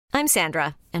I'm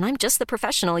Sandra, and I'm just the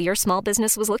professional your small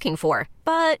business was looking for.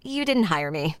 But you didn't hire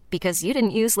me because you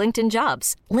didn't use LinkedIn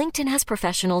Jobs. LinkedIn has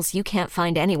professionals you can't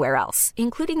find anywhere else,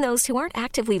 including those who aren't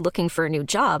actively looking for a new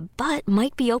job, but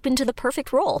might be open to the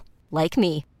perfect role, like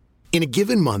me. In a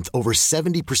given month, over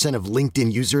 70% of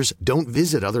LinkedIn users don't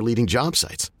visit other leading job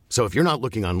sites. So if you're not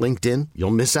looking on LinkedIn,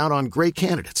 you'll miss out on great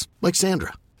candidates like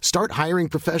Sandra. Start hiring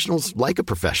professionals like a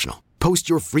professional. Post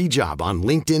your free job on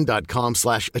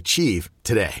linkedin.com/achieve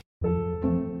today.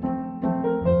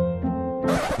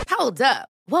 Hold up.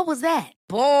 What was that?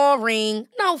 Boring.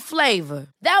 No flavor.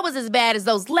 That was as bad as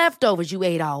those leftovers you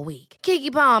ate all week.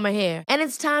 Keke Palmer here, and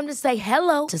it's time to say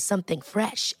hello to something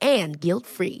fresh and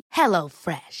guilt-free. Hello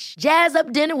Fresh. Jazz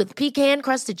up dinner with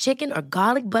pecan-crusted chicken or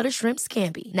garlic butter shrimp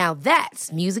scampi. Now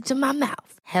that's music to my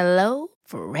mouth. Hello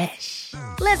Fresh.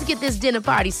 Let's get this dinner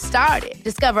party started.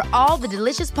 Discover all the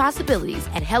delicious possibilities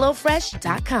at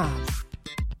hellofresh.com.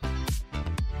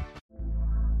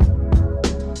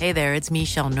 Hey there, it's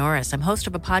Michelle Norris. I'm host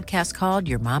of a podcast called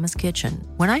Your Mama's Kitchen.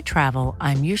 When I travel,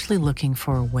 I'm usually looking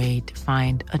for a way to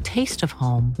find a taste of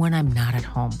home when I'm not at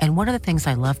home. And one of the things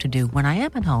I love to do when I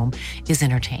am at home is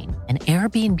entertain. And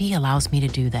Airbnb allows me to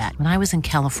do that. When I was in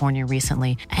California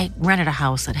recently, I rented a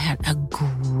house that had a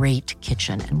great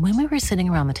kitchen. And when we were sitting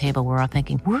around the table, we're all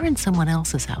thinking, we're in someone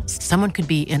else's house. Someone could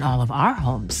be in all of our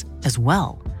homes as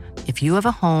well. If you have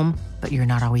a home, but you're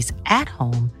not always at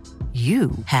home,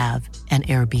 you have an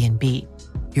Airbnb.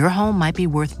 Your home might be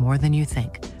worth more than you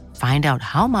think. Find out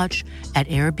how much at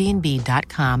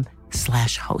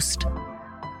airbnb.com/host.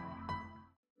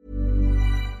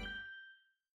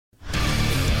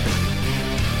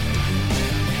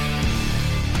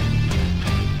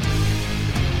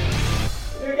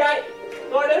 Geir,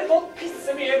 nå har dere fått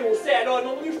pisse mye ros i hele år.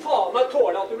 Nå må du faen meg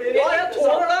tåle at du blir rett. Ja, jeg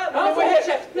tåler det. Ja, få helt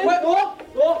kjeften din.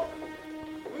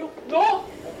 Nå!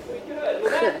 Får ikke høre noe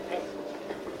mer.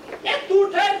 Ett ord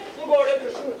til, så går det i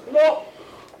dusjen. Nå!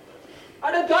 Er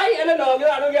det deg eller laget det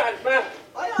er noe gærent med?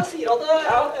 Ja, jeg sier at det...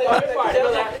 Ja, da er vi ferdig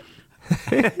med det.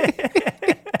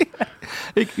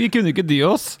 Vi kunne ikke dy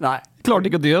oss. Nei. Klarte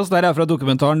ikke å dy oss. Der er fra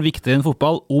dokumentaren Viktigere enn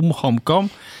fotball om HamKam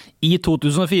i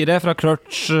 2004 fra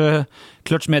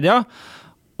Clutch Media.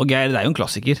 Og Geir, det er jo en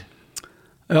klassiker.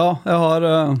 Ja, jeg har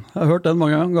hørt den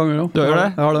mange ganger. Ja. Du har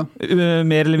det? Jeg har det.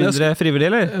 Mer eller mindre frivillig,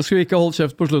 eller? Jeg skulle ikke holdt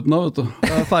kjeft på slutten av, vet du.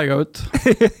 Jeg feiga ut.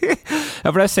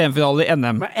 Ja, for det er semifinale i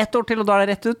NM. Men ett år til, og da er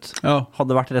det rett ut. Ja.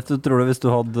 Hadde vært rett ut, tror du, hvis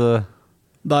du hadde...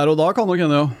 Der og da kan nok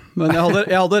hende, ja. Men jeg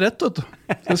hadde rett, vet du.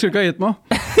 Jeg skulle ikke ha gitt meg.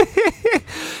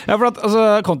 Ja, for at,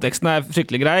 altså, konteksten er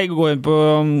fryktelig grei. Gå inn på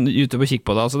YouTube og kikk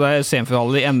på det. Altså, det er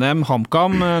semifinale i NM,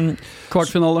 HamKam.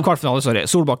 Kvartfinale, sorry.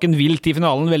 Solbakken vilt i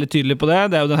finalen, veldig tydelig på det.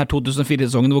 Det er jo den her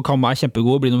 2004-sesongen hvor Kam er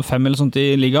kjempegod og blir nummer 5 eller sånt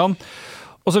i ligaen.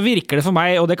 Og så virker det for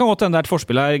meg, og det kan godt hende det er et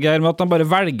forspill her, Geir, med at han bare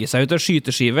velger seg ut av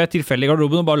skyteskive, tilfeldig i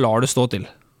garderoben, og bare lar det stå til.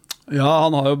 Ja,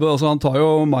 han tar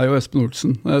jo meg og Espen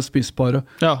Olsen, spissparet.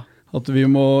 Ja. At vi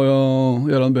må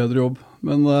gjøre en bedre jobb.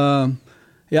 Men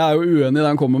jeg er jo uenig i det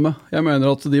han kommer med. Jeg mener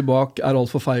at de bak er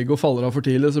alt for feige og faller av for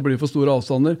tidlig, så blir det for store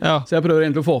avstander. Ja. Så jeg prøver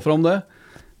egentlig å få fram det.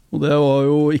 Og det var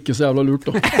jo ikke så jævla lurt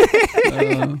da.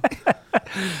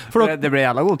 Det ble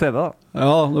jævla god TV da.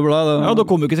 Ja, det ble det. Ja, da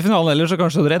kom vi ikke til finalen heller, så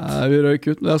kanskje det er rett. Nei, vi røyk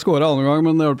ut. Jeg skåret andre gang,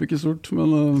 men det hjelper ikke stort.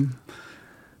 Men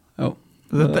ja.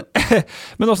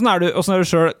 Men hvordan er du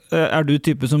selv? Er du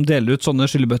type som deler ut sånne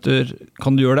skyllebøtter?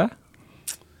 Kan du gjøre det?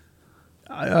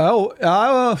 Jeg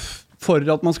er for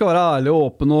at man skal være ærlig og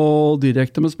åpen og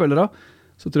direkte med spillere.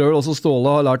 Så tror jeg vel også Ståle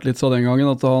har lært litt av den gangen,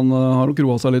 at han har nok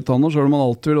roet seg litt, han, selv om han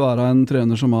alltid vil være en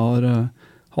trener som har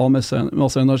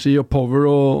masse energi og power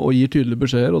og gir tydelige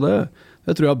beskjeder, og det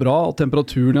tror jeg er bra. At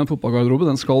temperaturen i en fotballgarderobe,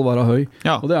 den skal være høy,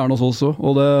 og det er den også,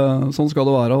 og sånn skal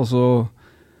det være. Og så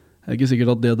er det ikke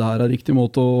sikkert at det der er riktig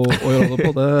måte å gjøre det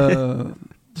på.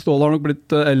 Ståle har nok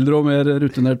blitt eldre og mer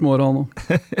rutinert med året, han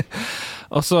også.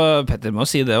 Altså, Petter må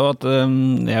si det jo, at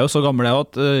jeg er jo så gammel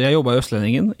at jeg jobbet i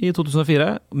Østlendingen i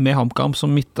 2004 med HamKam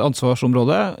som mitt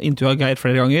ansvarsområde. Intervjuet Geir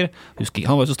flere ganger.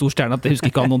 Han var jo så stor stjerne at det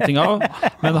husker ikke han noen ting av.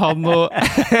 Men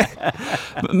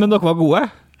men dere var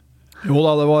gode? Jo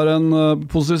da, det var en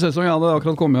positiv sesong. Jeg hadde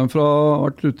akkurat kommet hjem fra,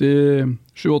 vært ute i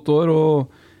 7-8 år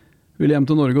og ville hjem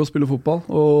til Norge og spille fotball.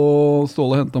 Og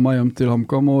Ståle hentet meg hjem til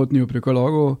HamKam og et nyopprykket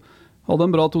lag og hadde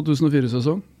en bra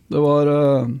 2004-sesong. Det var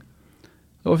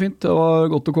fint. Det var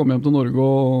godt å komme hjem til Norge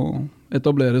og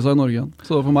etablere seg i Norge igjen.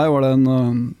 Så for meg var det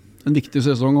en viktig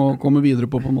sesong å komme videre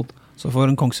på en måte. Så for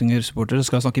en Kongsvinger-supporter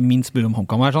skal jeg snakke minst mulig om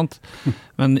HamKam her, sant?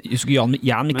 Men husker Jan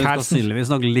Michaelsen. Men skal Silvi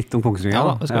snakke litt om Kongsvinger?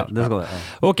 Ja, det skal det. Ja.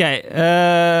 Ok,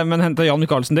 men hentet Jan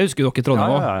Michaelsen, det husker dere i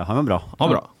Trondheim også? Ja, han var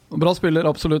bra. Bra spiller,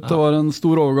 absolutt. Det var en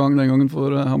stor overgang den gangen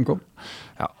for HamKam.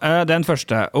 Den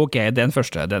første. Ok, den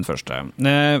første.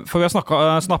 For vi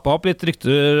har snappet opp litt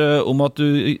rykter om at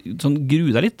du sånn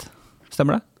gruer deg litt.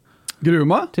 Stemmer det? Gruer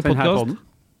meg? Til podcast?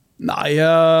 Nei,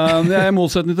 I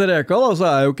motsetning til Reka da, så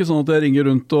er det jo ikke sånn at jeg ringer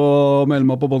rundt og melder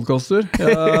meg på podcaster.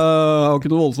 Jeg har ikke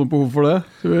noe voldsomt behov for det.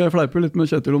 Jeg fleiper litt med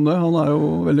Kjetil om det. Han er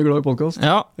jo veldig glad i podcast.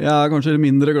 Ja. Jeg er kanskje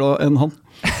mindre glad enn han.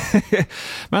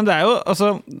 Men det er jo, altså,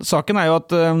 saken er jo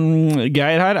at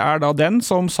Geir her er da den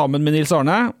som sammen med Nils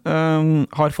Arne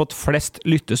har fått flest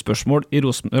lyttespørsmål i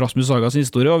Rasmus Sagas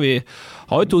historie, og vi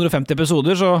har jo 250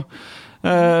 episoder, så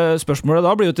spørsmålet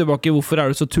da blir jo tilbake, hvorfor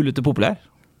er du så tullete populær?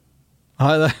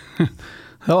 Nei, det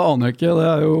aner jeg ikke. Det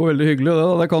er jo veldig hyggelig.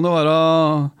 Det kan jo være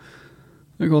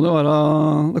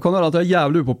at jeg er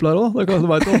jævlig upopulær også. Det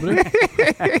vet du aldri.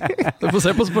 Du får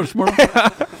se på spørsmålet.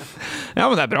 Ja,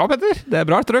 men det er bra, Petter. Det er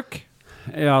bra trøkk.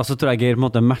 Ja, så tror jeg Geir på en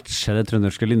måte matcher det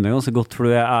trønderske lynnet ganske godt, for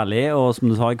du er ærlig, og som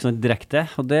du sa, ikke sant, direkte.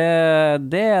 Og det er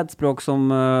et språk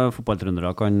som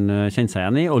fotballtrøndere kan kjenne seg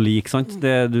igjen i, og like, sant?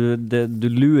 Du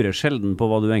lurer sjelden på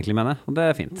hva du egentlig mener, og det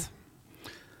er fint.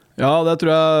 Ja, det tror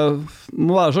jeg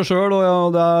må være seg selv,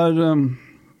 og det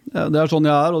er sånn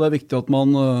jeg er, og det er viktig at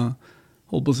man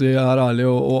holdt på å si, er ærlig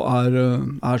og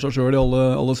er seg selv i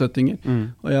alle settinger.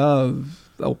 Og jeg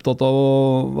er opptatt av å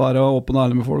være åpen og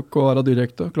ærlig med folk, og være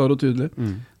direkte, klar og tydelig.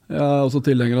 Jeg er også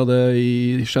tilhenger av det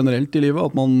generelt i livet,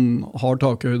 at man har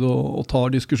takhøyde og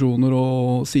tar diskusjoner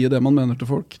og sier det man mener til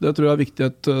folk. Det tror jeg er viktig,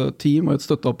 et team og et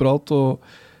støtteapparat, og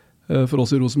for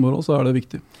oss i Rosenborg også er det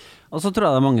viktig. Og så tror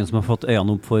jeg det er mange som har fått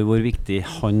øynene opp for hvor viktig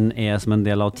han er som en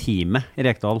del av teamet i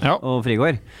Rekdal og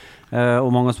Frigård. Og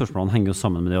mange av spørsmålene henger jo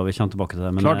sammen med det, og vi kommer tilbake til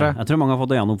det. Men jeg tror mange har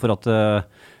fått øynene opp for at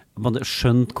man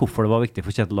skjønt hvorfor det var viktig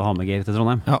for Kjetil å ha med Geir til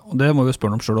Trondheim. Ja, og det må vi jo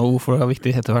spørre om selv, hvorfor det var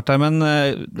viktig etter hvert her. Men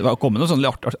det var kommet noen sånne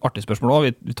artige spørsmål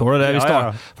også, vi tåler det.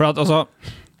 For at, altså,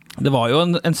 det var jo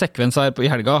en sekvens her i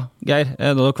helga, Geir,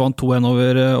 da du kvant 2-1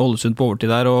 over Ålesund på overtid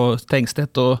der, og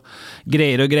Tengstedt og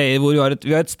greier, hvor vi har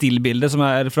et stillbilde som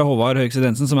er fra Håvard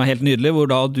Høgsidensen, som er helt nydelig, hvor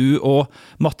da du og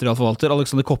materialforvalter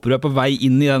Alexander Kopperud er på vei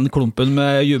inn i den klumpen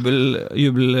med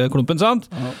jubelklumpen, sant?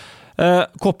 Ja.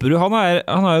 Kopperud, han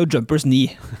er jo jumpers 9.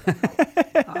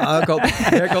 Det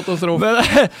er katastrofe.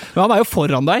 Men han er jo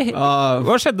foran deg.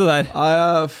 Hva skjedde der?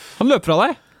 Han løp fra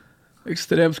deg.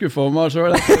 Ekstremt skuffet over meg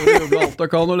selv. Jeg prøver å jubbe alt jeg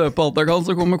kan og løpe alt jeg kan,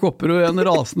 så kommer Kopperud i en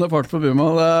rasende fart forbi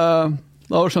meg.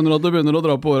 Da skjønner du at det begynner å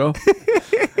dra på året.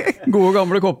 Gode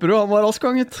gamle Kopperud, han var rask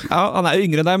ganget. Ja, han er jo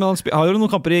yngre enn deg, men han har jo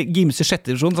noen kamper i Gimse 6.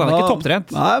 divisjon, så han er ikke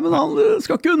topptrent. Nei, men han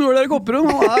skal ikke undervurdere Kopperud.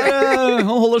 Han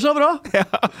holder seg bra. Ja.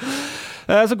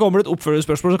 Så kommer det et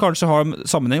oppfølgerspørsmål som kanskje har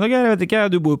sammenheng. Jeg vet ikke,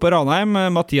 du bor på Ranheim.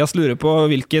 Mathias lurer på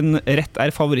hvilken rett er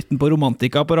favoritten på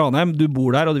Romantika på Ranheim. Du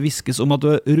bor der, og det viskes om at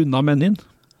du har rundet menyen.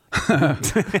 Ja,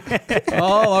 det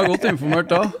er godt informert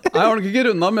da. Nei, jeg har nok ikke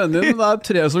rundet menyen, men det er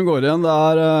 3 som går igjen. Det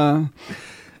er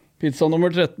pizza nummer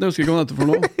 13, jeg husker ikke om dette for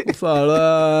noe. Og så er det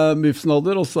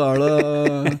biffsnadder, og så er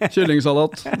det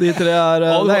kyllingsalat. Det er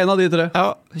en av de 3. Ja,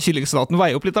 kyllingsalaten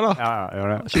veier opp litt der da. Ja, gjør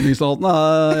det. Kyllingsalaten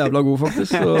er jævla god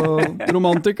faktisk, så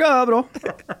romantika er bra.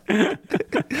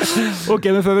 Ok,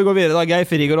 men før vi går videre da, Geir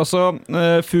Frigård også.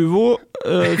 Fuvo,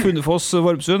 Funnefoss,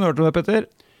 Vormsund, hørte du det, Petter?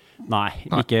 Nei,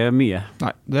 ikke mye.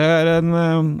 Nei, det er en...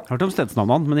 Hørt om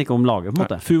stedsnavnene, men ikke om laget på en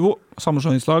måte. Fuvo,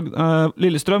 sammenslåingslag.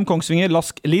 Lillestrøm, Kongsvinger,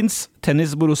 Lask, Linz,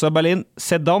 Tennis, Borussia Berlin,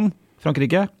 Sedan,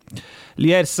 Frankrike,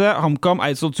 Lierse, HamKam,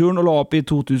 Eidsvoll-turen og la opp i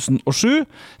 2007.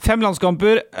 5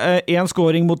 landskamper, 1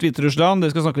 scoring mot Hviterussland,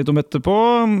 det skal snakke litt om etterpå.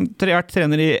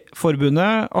 Trener i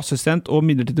forbundet, assistent og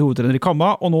midlertidig hovedtrener i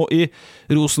Kamma, og nå i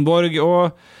Rosenborg.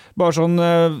 Og bare sånn,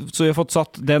 så vi har fått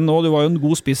satt den nå. Du var jo en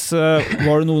god spiss.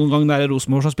 Var det noen gang nære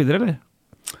Rosenborg som spiller, eller?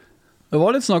 Det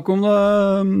var litt snakk om det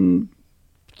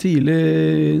tidlig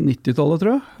 90-tallet,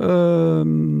 tror jeg.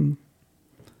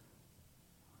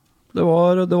 Det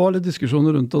var litt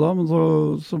diskusjoner rundt det da, men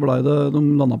så ble det, de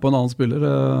landet på en annen spiller.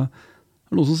 Det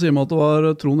er noen som sier meg at det var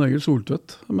Trond Egil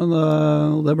Soltvedt, men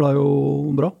det ble jo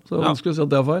bra, så det er vanskelig å si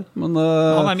at det er feil. Men,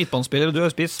 han er midtbanespiller, du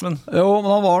er spiss, men... Jo,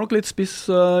 men han var nok litt spiss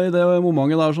i det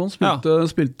momentet der, sånn.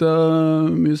 Spilte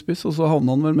mye spiss, og så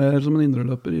havnet han vel mer som en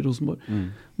indreløper i Rosenborg.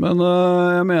 Men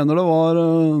jeg mener det var...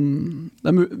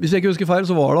 hvis jeg ikke husker feil,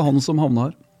 så var det han som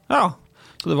havnet her. Ja,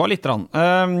 så det var litt rann.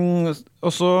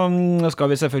 Og så skal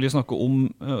vi selvfølgelig snakke om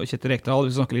Kjetil Rekdal,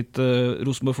 vi snakker litt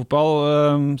Rosenborg-fotball.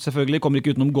 Selvfølgelig kommer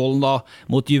ikke utenom goalen da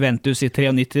mot Juventus i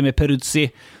 93 med Peruzzi,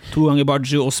 2 ganger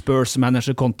Baggio og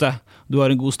Spurs-manager Conte. Du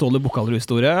har en god Ståle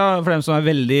Bukhalrud-historie, for dem som er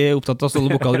veldig opptatt av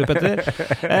Ståle Bukhalrud, Petter.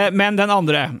 Men den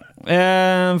andre,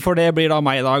 For det blir da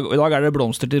meg I dag. Og I dag det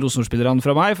blomster til Rosenborg-spillerne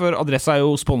fra meg, for Adressa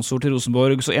jo sponsor til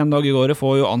Rosenborg, så en dag I året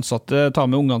får jo ansatte ta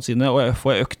med ungene sine, og jeg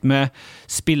får økt med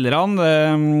spillerne.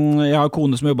 Jeg har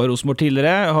kone som jobbet I Rosenborg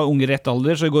tidligere, jeg har unger I rett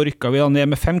alder, så I går rykket vi da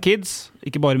ned med 5 kids,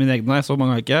 ikke bare mine egne, så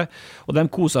mange har jeg ikke, og de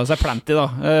koset seg plenty da.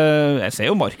 Jeg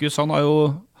ser jo Markus, han har jo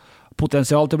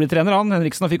potensial til å bli trener, han.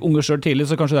 Henriksen han fikk unger selv tidlig,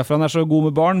 så kanskje derfor han så god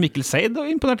med barn. Mikkel Seid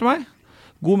imponerte meg.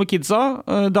 God med kidsa.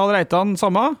 Dahl Reitan,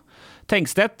 samme.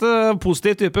 Tengstedt,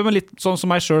 positiv type, men litt sånn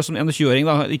som meg selv som 21-åring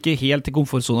da. Ikke helt I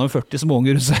komfortzonen av 40 som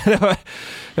unger.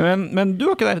 men du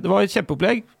var ikke der. Det var et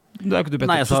kjempeopplegg. Det ikke du, Petter.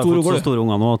 Nei, jeg har fått så store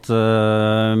unger nå at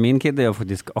min kid jo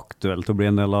faktisk aktuell til å bli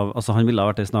en del av, altså han ville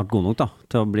ha vært snart god nok da,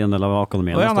 til å bli en del av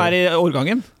akademien. Og han I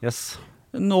årgangen? Yes.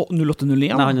 0809?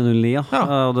 Nei, han 09, ja.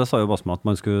 Og det sa jo Basma at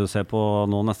man skulle se på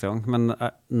nå neste gang, men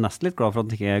jeg nesten litt glad for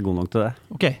at han ikke god nok til det.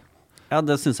 Ok. Ja,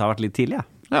 det synes jeg har vært litt tidlig,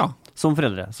 ja. Som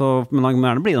foreldre. Så, men han må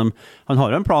gjerne bli dem. Han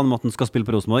har jo en plan om at han skal spille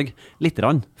på Rosenborg litt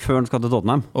før han skal til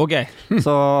Tottenham. Ok.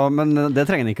 Så, men det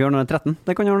trenger han ikke gjøre når han 13.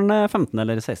 Det kan gjøre han 15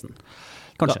 eller 16.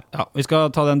 Kanskje. Ja, vi skal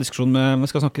ta den diskusjonen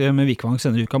vi skal snakke med Vikvang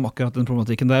senere I uka om akkurat den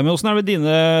problematikken der. Men hvordan det med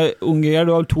dine unger?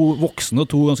 Du har 2 voksne og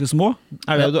 2 ganske små.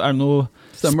 Det noen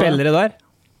spillere der?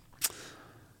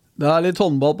 Det litt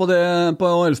håndball på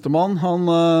eldstemann. Han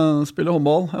spiller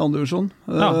håndball I andre divisjon.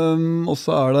 Og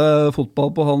så det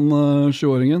fotball på han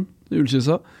 7-åringen I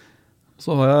Ullkisa.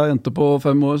 Så har jeg jente på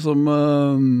 5 år som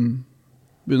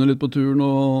begynner litt på turen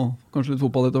og kanskje litt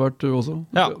fotball etter hvert du også.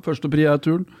 Ja. Første pri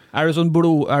turen. Du sånn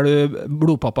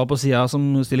blodpappa på siden som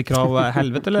stiller krav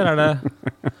helvete, eller det?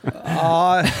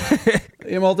 Nei,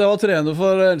 I og med at jeg var trener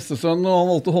for eldstesønnen og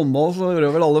han valgte håndball, så gjør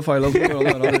jeg vel alle feil som går an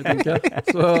å gjøre, tenker jeg.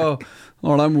 Så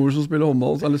nå det en mor som spiller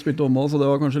håndball, eller spilte håndball, så det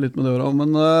var kanskje litt med det å gjøre. Men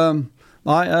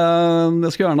nei,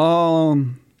 jeg skulle gjerne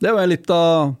det var litt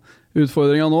av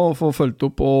utfordringen nå, å få følt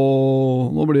opp,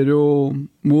 og nå blir det jo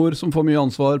mor som får mye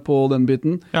ansvar på den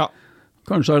biten. Ja.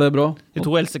 Kanskje det bra. De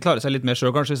 2 eldste klarer seg litt mer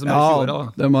selv, kanskje, som 20 år da.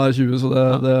 Ja, de 20, så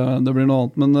det blir noe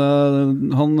annet. Men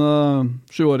han,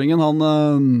 7-åringen,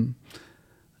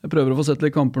 jeg prøver å få sett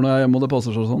litt kamper når jeg hjemme, og det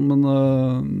passer seg sånn, men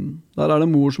der det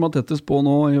mor som har tettest på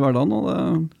nå I hverdagen, og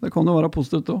det kan jo være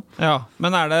positivt også. Ja,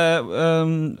 men det,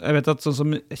 jeg vet at sånn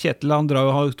som Kjetil, han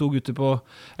har 2 gutter på,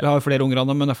 eller har flere unger,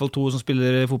 men I hvert fall 2 som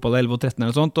spiller fotball 11 og 13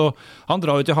 eller sånt, og han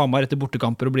drar jo til Hamar etter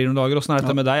bortekamper og blir noen dager. Hvordan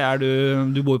det med deg?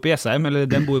 Du bor jo på Jessheim, eller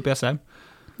den bor jo på Jessheim?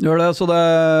 Gjør det, så det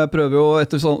prøver jo,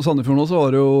 etter Sandefjord nå så var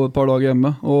det jo et par dager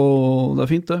hjemme, og det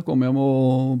fint det, komme hjem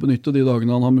og benytte de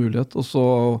dagene han har mulighet, og så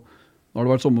nå har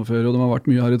det vært sommerferie, og det har vært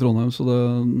mye her I Trondheim, så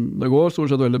det går stort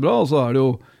sett veldig bra, og så det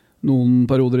jo noen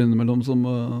perioder innimellom som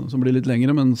blir litt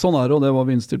lengre, men sånn det, og det var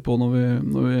vi innstilt på når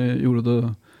vi gjorde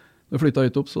det flyttet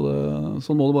hit opp, så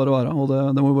sånn må det bare være, og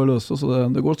det må vi bare løse, så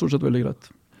det går stort sett veldig greit.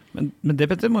 Men det,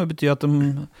 Petter, må jo bety at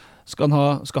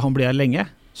skal han bli her lenge,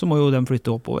 så må jo de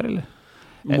flytte oppover, eller?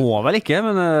 Må vel ikke,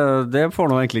 men det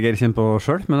får nå egentlig Geir kjenne på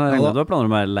selv, men jeg regner du har planer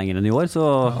om å være lenger enn I år, så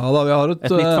ja, da, vi har et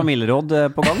nytt familieråd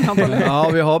på gang, antagelig. Ja,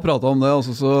 vi har pratet om det,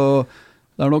 altså, så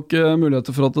det nok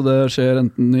muligheter for at det skjer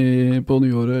enten på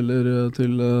nyåret eller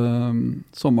til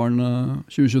sommeren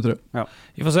 2023. Ja.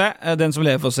 Vi får se, den som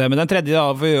lever får se. Men den tredje da,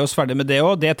 får vi gjøre oss ferdig med det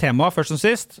også. Det temaet først og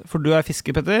sist, for du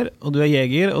fisker, Petter, og du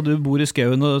jeger, og du bor I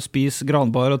skauen og spiser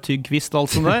granbar og tygg kvist og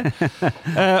alt sånt der.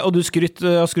 Og du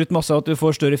har skrytt masse av at du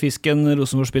får større fisk enn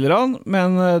Rosenborg-spillerne,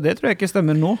 men det tror jeg ikke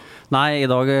stemmer nå. Nei, I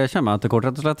dag kommer jeg til kort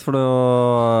rett og slett, for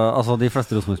altså, de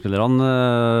fleste Rosenborg-spillerne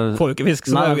får jo ikke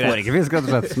fisk, så nei, det får ikke fisk rett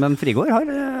og slett, men Frigård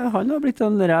han har blitt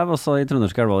en rev også I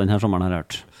Trønderske Elva denne sommeren har jeg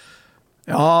hørt.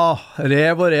 Ja,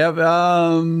 rev og rev.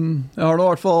 Jeg har nå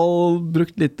I hvert fall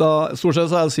brukt litt av, stort sett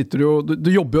så sitter du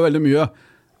jobber jo veldig mye.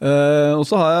 Og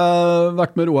så har jeg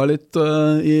vært med Roar litt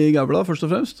I Gavla først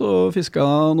og fremst, og fisket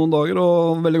noen dager,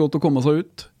 og veldig godt å komme seg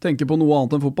ut. Tenke på noe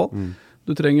annet enn fotball.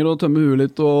 Du trenger å tømme huet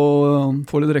litt og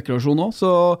få litt rekreasjon også,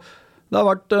 så det har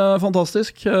vært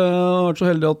fantastisk. Jeg har vært så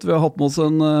heldig at vi har hatt med oss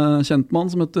en kjentmann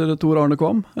som heter Tor Arne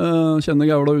Kvam. Kjenner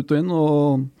Gavla ut og inn,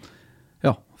 og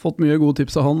ja, fått mye gode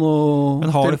tips av han.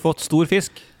 Men har du fått stor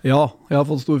fisk? Ja, jeg har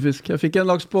fått stor fisk. Jeg fikk en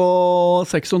laks på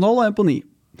 6,5 og en på 9.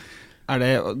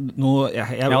 Det noe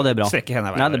jeg ja, det bra. Strekker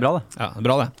henne Ja, det bra det. Ja, det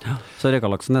bra det. Ja. Så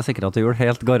røkalaksen sikret til jul,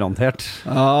 helt garantert.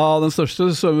 Ja, den største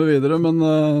svømmer videre, men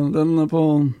den på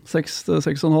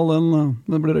 6,5,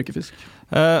 den blir røykefisk.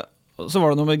 Så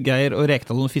var det noe med Geir og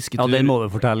Rekdal og fisketur. Ja, det må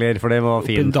du fortelle, for det var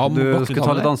fint. Du skulle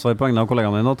ta litt ansvar på egne av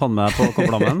kollegaene dine og ta med på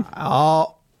Koblammen. Ja,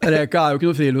 Reka jo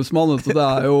ikke noe friluftsmann,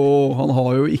 han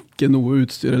har jo ikke noe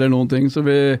utstyr eller noen ting, så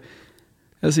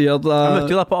jeg sier at jeg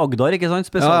møtte jo deg på Agdar, ikke sant?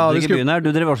 Spesielt I byen her.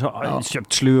 Du drev også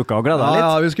kjøpt sluka og gledet deg litt.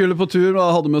 Ja, vi skulle på tur,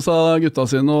 og hadde med seg gutta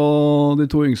sine og de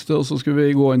 2 yngste, og så skulle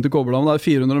vi gå inn til Koblammen. Det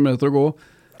 400 meter å gå.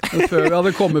 Før vi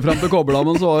hadde kommet frem til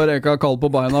Kobbeldammen, så var Reka kald på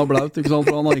beina og blaut, ikke sant?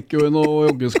 For han gikk jo i noen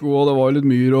joggesko, og det var jo litt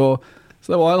myr,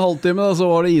 så det var en halvtime, så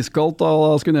var det iskaldt, da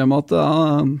skulle jeg ned med at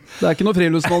det ikke noe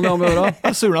friluftsmann vi har med å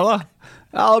gjøre. Surna da?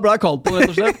 Ja, det ble kaldt på den,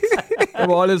 rett og slett. Det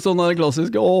var litt sånn der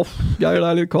klassiske, Geir,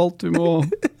 det litt kaldt,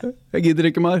 jeg gidder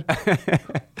ikke mer.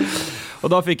 Og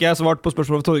da fikk jeg svart på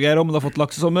spørsmålet fra Torgeir om han har fått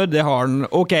laksesommer. Det har han.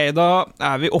 Ok, da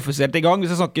vi offisielt i gang. Vi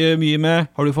skal snakke mye med...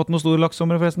 Har du fått noen store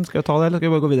laksesommer forresten? Skal vi ta det, eller skal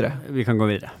vi bare gå videre? Vi kan gå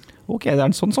videre. Ok, det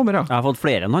en sånn sommer, ja. Jeg har fått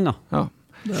flere enn han, da. Ja.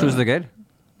 7 stykker.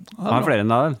 Jeg har flere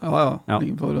enn deg, Ja.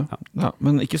 Ja,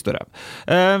 men ikke større.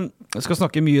 Jeg skal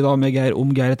snakke mye da med Geir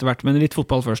om Geir etter hvert, men litt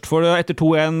fotball først. For etter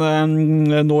 2-1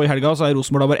 nå i helga, så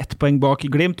Rosenborg da bare 1 poeng bak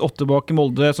Glimt, 8 bak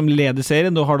Molde som leder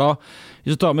serien. Du har da,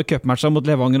 hvis du tar med cupmatchen mot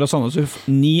Levanger og Sandnes Ulf,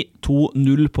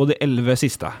 9-2-0 på de 11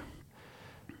 siste.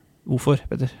 Hvorfor,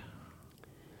 Petter?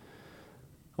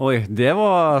 Oi, det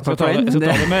var... Jeg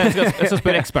skal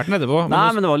spørre eksperten etterpå. Nei,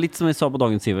 men det var litt som vi sa på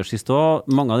Dagens Sivers sist også.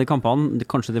 Mange av de kampene,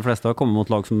 kanskje de fleste har kommet mot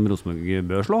lag som Rosenborg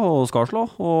bør slå og skal slå,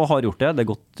 og har gjort det. Det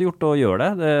godt gjort å gjøre det.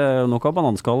 Det nok av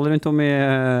bananskall rundt om i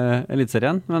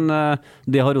elitserien, men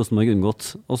det har Rosenborg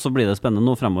unngått. Og så blir det spennende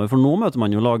nå fremover, for nå møter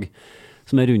man jo lag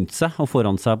som rundt seg og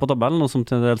foran seg på tabellen, og som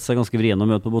til dels ganske vrien å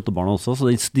møte på bortebane også. Så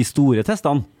de store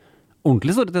testene,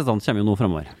 ordentlig store testene, kommer jo nå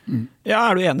fremover. Ja,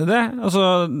 du enig i det? Altså,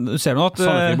 ser du at...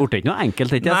 Sandefjord borte ikke noe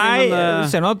enkelt, ikke? Nei,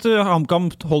 ser du at HamKam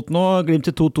holdt nå Glimt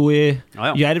til 2-2 i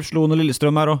Jerv, slo noe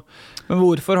Lillestrøm her også. Men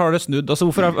hvorfor har det snudd? Altså,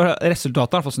 hvorfor har resultatet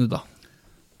i hvert fall snudd da?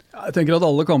 Jeg tenker at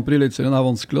alle kamper i elitserien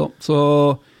vanskelig da. Så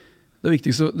det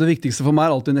viktigste for meg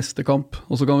alltid neste kamp.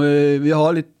 Og så kan vi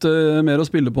har litt mer å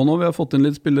spille på nå. Vi har fått inn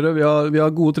litt spillere. Vi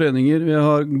har gode treninger. Vi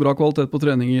har bra kvalitet på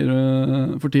treninger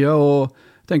for tida, og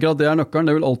jeg tenker at det nøkkelen,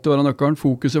 det vil alltid være nøkkelen,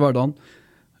 fokus i hverdagen.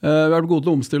 Vi har vært gode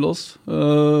til å omstille oss.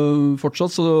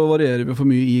 Fortsatt så varierer vi for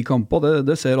mye i kampen,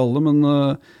 det ser alle, men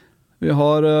vi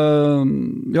har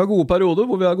gode perioder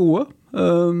hvor vi er gode.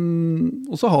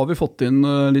 Og så har vi fått inn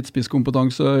litt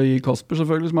spisskompetanse i Kasper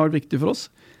selvfølgelig, som har vært viktig for oss.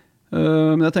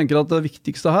 Men jeg tenker at det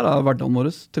viktigste her er hverdagen vår,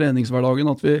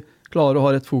 treningshverdagen, at vi klarer å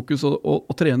ha rett fokus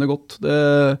og trene godt.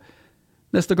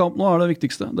 Neste kamp nå det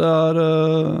viktigste.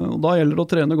 Og da gjelder det å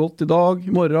trene godt i dag,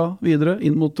 i morgen, videre,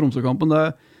 inn mot Tromsø-kampen.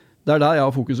 Det er der jeg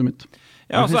har fokuset mitt.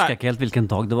 Jeg husker ikke helt hvilken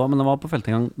dag det var, men det var på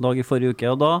feltet en dag i forrige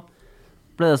uke, og da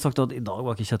ble det sagt at i dag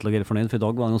var ikke Kjetil og Geir fornøyd, for i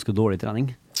dag var det en ganske dårlig trening.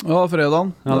 Ja,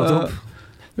 fredagen.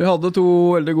 Vi hadde 2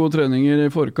 veldig gode treninger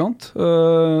i forkant,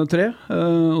 3,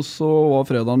 og så var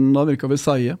fredagen, da virket vi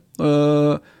seie.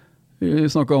 Vi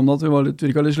snakket om at vi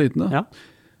virket litt slitne. Ja.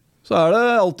 Så det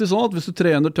alltid sånn at hvis du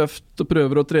trener tøft og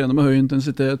prøver å trene med høy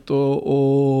intensitet,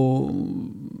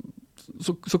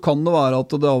 så kan det være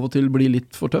at det av og til blir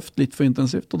litt for tøft, litt for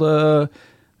intensivt. Og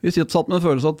vi satt med en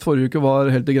følelse at forrige uke var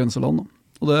helt i grenseland.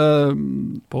 Og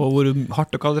på hvor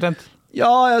hardt og kaldt rent? Ja,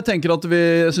 jeg tenker at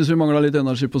jeg synes vi manglet litt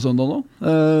energi på søndag nå.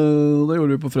 Det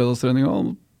gjorde vi på fredagstreninga.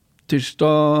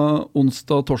 Tirsdag,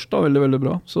 onsdag, torsdag, veldig, veldig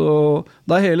bra. Så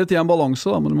det hele tiden en balanse,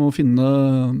 da, men du må finne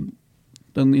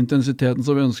den intensiteten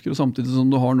som vi ønsker, samtidig som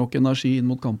du har nok energi inn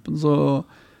mot kampen. Så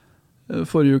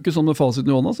forrige uke, som med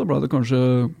fasiten i hånda, så ble det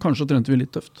kanskje trente vi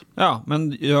litt tøft. Ja,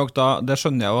 men det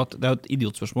skjønner jeg jo at det er et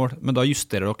idiotspørsmål, men da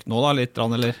justerer dere nå da litt,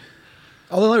 eller?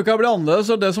 Ja, denne uka blir annerledes,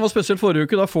 så det som var spesielt forrige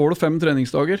uke, da får du 5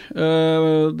 treningsdager.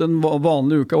 Den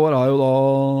vanlige uka vår jo da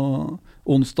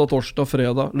onsdag, torsdag,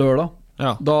 fredag, lørdag.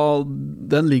 Ja.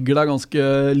 Den ligger der ganske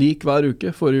lik hver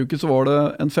uke. Forrige uke så var det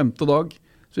en 5. dag.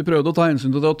 Så vi prøvde å ta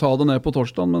hensyn til det og ta det ned på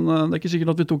torsdagen, men det ikke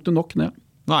sikkert at vi tok det nok ned.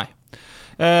 Nei.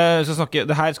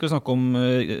 Det her skal vi snakke om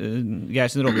Geir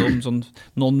sin rolle om sånn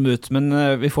noen minutt, men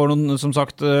vi får noen, som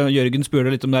sagt, Jørgen spurte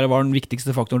litt om det var den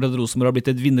viktigste faktoren til at Rosenborg har blitt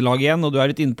et vinnerlag igjen, og du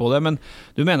litt inne på det, men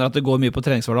du mener at det går mye på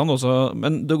treningshverdagen også,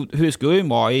 men du husker jo i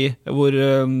mai hvor,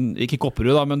 ikke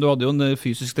Kopperud da, men du hadde jo en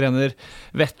fysisk trener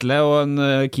Vetle og en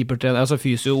keepertrener, altså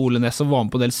fysio Ole Næss som var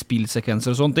med på en del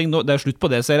spillsekvenser og sånne ting. Det slutt på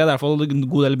det, ser jeg, det i hvert fall en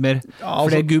god del mer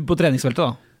flere gubb på treningsfeltet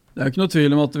da. Det ikke noe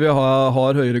tvil om at vi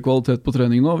har høyere kvalitet på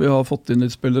trening nå. Vi har fått inn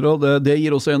litt spillere, og det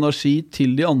gir også energi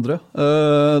til de andre.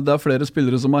 Det flere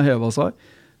spillere som har hevet seg.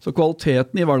 Så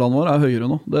kvaliteten i hverdagen vår høyere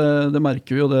nå. Det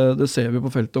merker vi, og det ser vi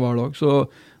på feltet hver dag.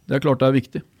 Så det klart det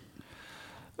viktig.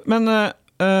 Men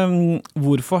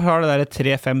hvorfor har det der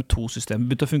 3-5-2-systemet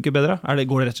begynt å funke bedre? Går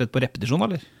det rett og slett på repetisjon,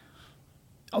 eller?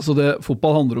 Altså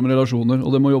fotball handler om relasjoner,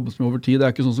 og det må jobbes med over tid. Det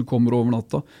ikke sånn som kommer over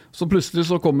natta. Så plutselig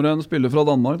så kommer det en spiller fra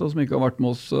Danmark da, som ikke har vært med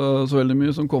oss så veldig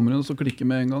mye, som kommer inn og så klikker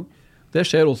med en gang. Det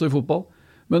skjer også i fotball.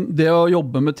 Men det å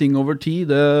jobbe med ting over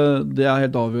tid, det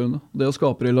helt avgjørende. Det å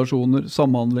skape relasjoner,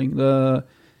 samhandling,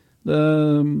 vi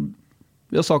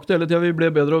har sagt det hele tiden, vi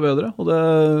ble bedre og bedre, og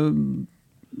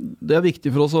det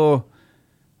viktig for oss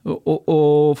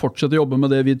og fortsette å jobbe med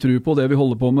det vi tror på, det vi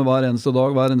holder på med hver eneste dag,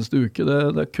 hver eneste uke.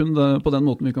 Det kun på den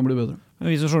måten vi kan bli bedre.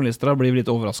 Men vi som journalister blir litt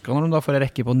overrasket når de da får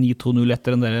rekke på 9-2-0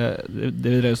 etter den der,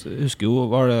 det vi husker jo,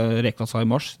 var det Rekdal sa i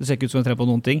mars. Det ser ikke ut som en trener på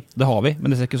noen ting. Det har vi,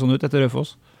 men det ser ikke sånn ut etter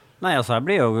Raufoss. Nei, altså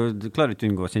jeg klarer ikke å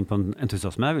unngå å kjenne på en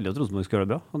entusiasme. Jeg vil jo at Rosenborg skal gjøre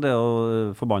det bra. Og det er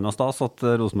jo forbannet stas at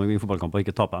Rosenborg vinner fotballkamper og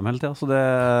ikke taper dem hele tiden. Så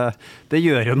det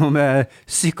gjør jo noe med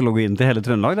psykologien til hele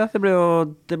Trøndelag. Det blir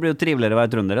jo triveligere å være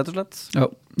trønder, rett og slett. Ja,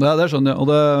 det skjønner jeg. Og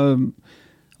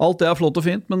alt det er flott og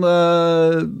fint, men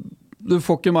du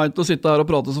får ikke meg til å sitte her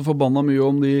og prate så forbannet mye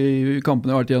om de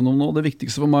kampene jeg har vært gjennom nå. Det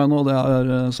viktigste for meg nå, det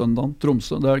er søndagen,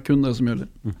 Tromsø. Det er kun det som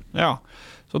gjelder. Ja.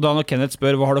 Så da når Kenneth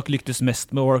spør hva har dere lyktes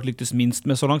mest med, og hva har dere lyktes minst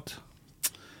med så langt?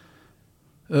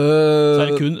 Så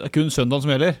er det kun søndagen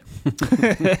som gjelder?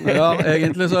 Ja,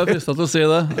 egentlig så er jeg fristet til å si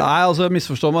det. Nei, altså jeg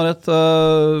misforstår meg rett.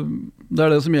 Det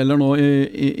er det som gjelder nå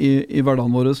i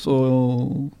hverdagen vår,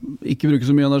 og ikke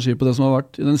bruke så mye energi på det som har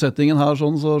vært. I den settingen her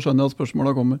sånn, så skjønner jeg at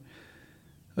spørsmålene kommer.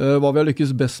 Hva vi har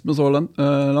lykkes best med så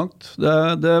langt,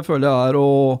 det føler jeg er å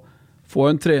få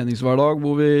en treningshverdag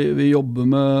hvor vi jobber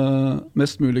med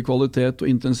mest mulig kvalitet og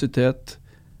intensitet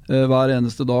hver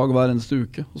eneste dag, hver eneste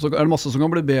uke. Og så er det masse som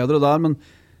kan bli bedre der, men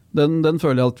den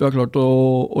føler jeg at vi har klart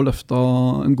å løfte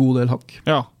en god del hakk.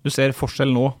 Ja, du ser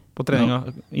forskjell nå på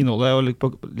treninga, innholdet og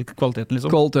på kvaliteten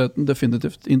liksom? Kvaliteten,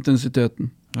 definitivt.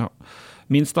 Intensiteten. Ja.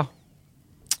 Minst da?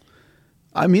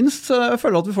 Nei, minst. Jeg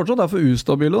føler at vi fortsatt er for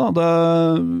ustabile. Da.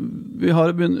 Vi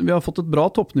har fått et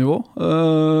bra toppnivå.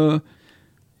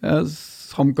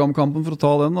 HamKam-kampen for å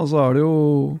ta den, så er det jo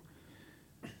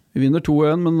vi vinner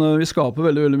 2-1, men vi skaper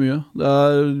veldig, veldig mye. Det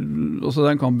er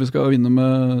en kamp vi skal vinne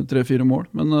med 3-4 mål,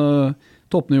 men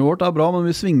toppnivået vårt er bra, men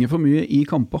vi svinger for mye i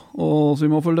kampen, og så vi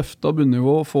må få løftet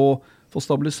bunnivå og få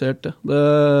stabilisert det.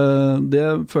 Det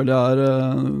føler jeg er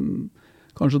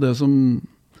kanskje det som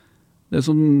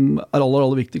er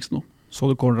aller viktigst nå. Så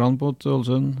du corneren på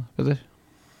Ålesund, Petter?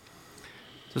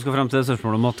 Du skal frem til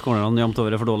spørsmålet om at cornerne jevnt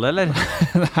over er for dårlig, eller?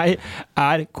 Nei,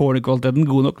 er cornerkvaliteten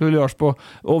god nok?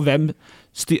 Og hvem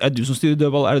er du som styrer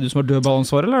dødball? Er det du som har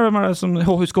dødballansvar, eller er det som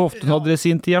husker Hoften hadde det i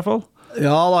sin tid i hvert fall?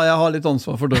 Ja da, jeg har litt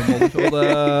ansvar for dødball. Det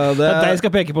er deg jeg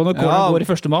skal peke på når corneren går i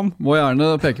første mann. Må gjerne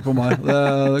peke på meg,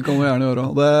 det kan vi gjerne gjøre.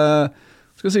 Det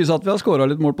skal sies at vi har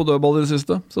skåret litt mål på dødball i det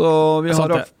siste, så vi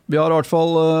har i hvert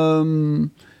fall...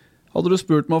 Hadde du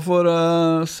spurt meg for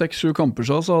 6-7 kamper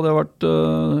så hadde jeg vært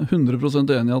 100%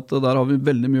 enig i at der har vi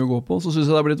veldig mye å gå på. Så synes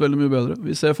jeg det har blitt veldig mye bedre.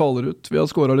 Vi ser faller ut. Vi har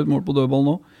skåret litt mål på dødball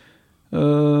nå.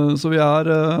 Så det har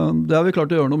vi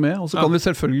klart å gjøre noe med, og så kan vi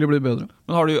selvfølgelig bli bedre.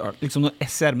 Men har du liksom noe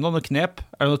S i ermen, noe knep?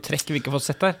 Er det noe trekk vi ikke har fått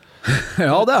sett der?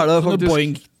 Ja, det er det faktisk. Noe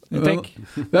boing-trekk?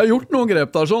 Vi har gjort noen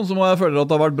grep der sånn, som jeg føler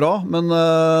at det har vært bra, men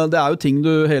det er jo ting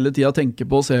du hele tiden tenker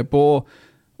på og ser på,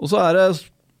 og så er det...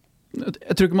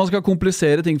 Jeg tror ikke man skal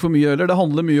komplisere ting for mye heller. Det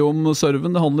handler mye om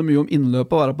serven, det handler mye om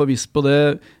innløpet, å være på viss på det,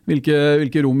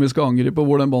 hvilke rom vi skal angripe,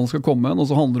 hvor den ballen skal komme hen, og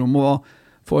så handler det om å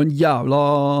få en jævla...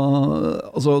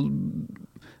 Altså,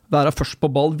 være først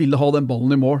på ball, ville ha den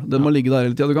ballen i mål. Den må ligge der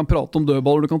hele tiden. Du kan prate om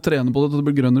dødballer, du kan trene på det til det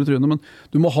blir grønnere i trynet, men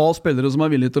du må ha spillere som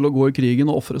er villige til å gå i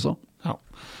krigen og offre seg. Ja.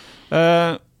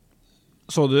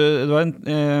 Så du, det var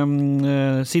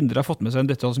Sindre har fått med seg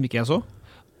en detalj som ikke jeg så.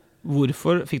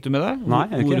 Hvorfor fikk du med deg?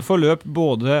 Nei, hvorfor løp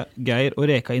både Geir og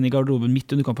Reka inn i garderoben midt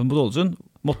under kampen på Ålesund?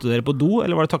 Måtte dere på do,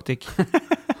 eller var det taktikk?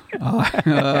 Nei,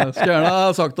 jeg skal gjerne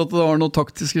ha sagt at det var noen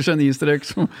taktiske genistrek.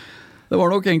 Det var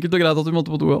nok enkelt og greit at vi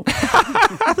måtte på do, ja.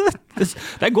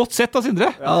 Det er godt sett da, Sindre.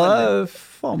 Ja, det er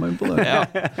faen meg imponerende.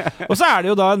 Ja. Og så er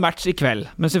det jo da en match i kveld,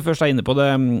 mens vi først er inne på det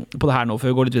her nå,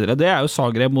 før vi går litt videre. Det er jo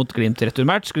Zagreb mot Glimt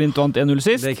returmatch. Glimt vant 1-0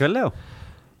 sist. Det er i kveld, ja.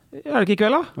 Er det ikke i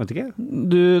kveld da? Vet ikke.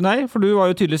 Nei, for du var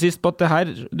jo tydelig sist på at det her,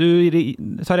 du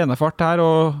tar enafart her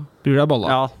og bryr deg balla.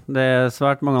 Ja, det er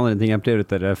svært mange andre ting jeg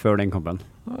prioriterer før den kampen.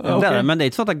 Ja, okay. Det er det, men det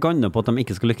er ikke sånn at jeg ganner på at de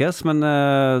ikke skal lykkes, men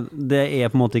det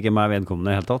er på en måte ikke meg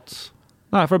vedkommende helt tatt.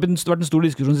 Nei, for det har vært en stor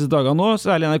diskusjon de siste dagene nå,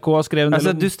 særlig NRK har skrevet...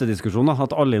 Altså, dustediskusjon da,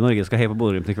 at alle i Norge skal heie på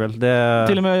Bodø-Glimt i kveld.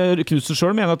 Til og med Knudsen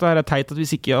selv mener at det her er teit at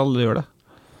hvis ikke alle gjør det.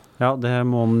 Ja, det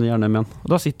må man gjerne mene. Og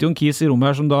da sitter jo en Kis i rommet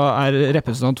her som da er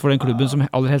representant for den klubben som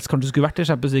aller helst kanskje skulle vært i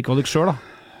Champions League-kvalik selv da.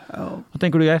 Ja. Hva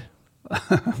tenker du, Geir?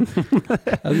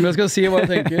 Jeg skal si hva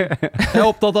jeg tenker. Jeg er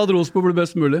opptatt av at Rosenborg blir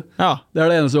best mulig. Ja. Det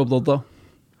er det eneste jeg er opptatt av.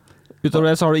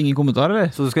 Utover det så har du ingen kommentar, eller?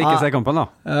 Så du skal ikke se kampen da?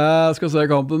 Jeg skal se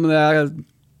kampen, men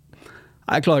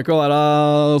jeg klarer ikke å være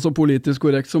så politisk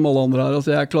korrekt som alle andre her.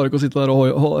 Altså, jeg klarer ikke å sitte der og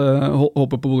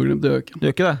hoppe på Bodø-Glimt. Det gjør jeg ikke. Du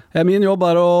gjør ikke det? Min jobb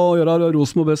er å gjøre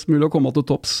Rosenborg best mulig og komme til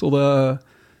topps, og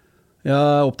jeg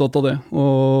er opptatt av det.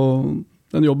 Og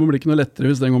den jobben blir ikke noe lettere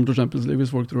hvis den kommer til Champions League,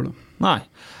 hvis folk tror det. Nei,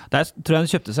 der tror jeg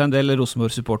han kjøpte seg en del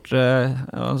Rosenborg-supportere,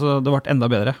 altså det ble enda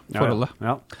bedre forholdet.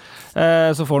 Ja.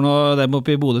 Så får nå dem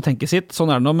oppe i Bodø tenke sitt,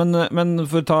 sånn er det nå, men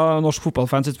for å ta norsk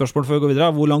fotballfans sitt spørsmål før vi går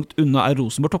videre, hvor langt unna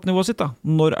Rosenborg toppnivået sitt da?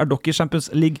 Når dere i Champions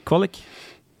League-kvalik?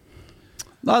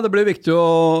 Nei, det blir viktig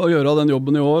å gjøre den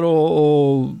jobben i år,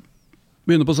 og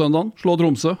begynne på søndagen, slå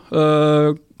Tromsø,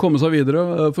 komme seg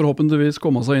videre, forhåpentligvis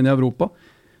komme seg inn i Europa.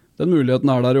 Den muligheten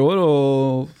der i år,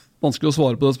 og vanskelig å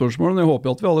svare på det spørsmålet, men jeg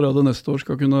håper at vi allerede neste år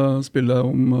skal kunne spille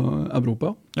om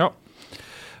Europa. Ja,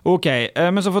 ok,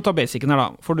 men så får vi ta basicen her da,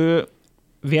 for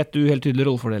vet du helt tydelig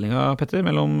rollefordelingen, Petter,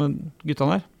 mellom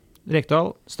guttene her?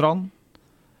 Rekdal, Strand,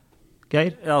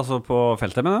 Geir? Ja, altså på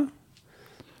feltet, mener du?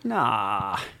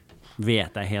 Nei,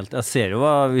 vet jeg helt. Jeg ser jo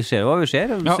vi ser. Vi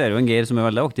ser jo en Geir som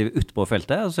veldig aktiv ute på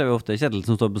feltet, og så ser vi ofte Kjetil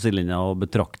som står på sidelinja og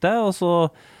betrakter, og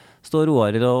så står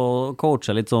Roar og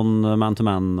coacher litt sånn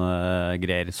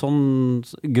man-to-man-greier. Sånn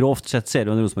grovt sett ser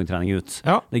jo en Rosenborg-trening ut.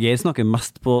 Ja. Det Geir snakker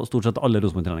mest på stort sett alle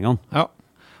Rosenborg-treningene. Ja.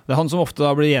 Det han som ofte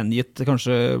da blir gjengitt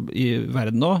kanskje i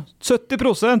verden nå.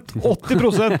 70%!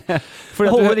 80%!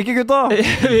 Det holder ikke, gutta!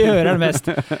 Vi hører det mest.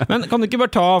 Men kan du ikke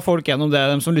bare ta folk gjennom det,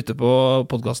 de som lytter på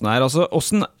podcasten her? Altså,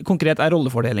 hvordan konkret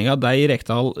rollefordelingen av deg,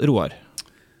 Rekdal, Roar?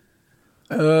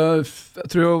 Jeg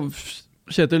tror jo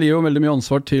Kjetil gir jo veldig mye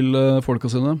ansvar til folka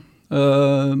sine.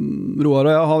 Roar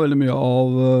og jeg har veldig mye av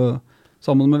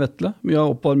sammen med Vetle, mye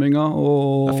av oppvarminga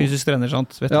og fysisk trener,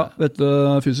 sant? Vetle. Ja, Vetle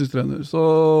er fysisk trener. Så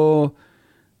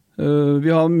vi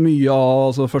har mye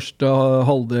av altså første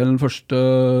halvdelen, første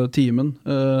timen.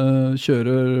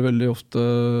 Kjører veldig ofte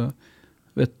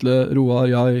Vetle, Roar,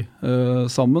 jeg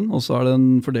sammen, og så er det en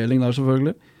fordeling der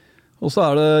selvfølgelig. Og så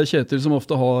er det Kjetil som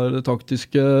ofte har det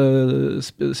taktiske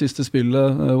siste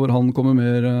spillet, hvor han kommer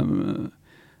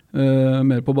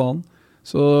mer på banen.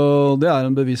 Så det er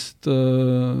en bevisst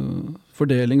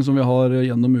fordeling som vi har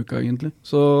gjennom uka egentlig.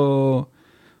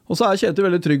 Og så er Kjetil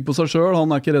veldig trygg på seg selv.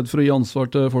 Han er ikke redd for å gi ansvar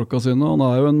til folka sine. Han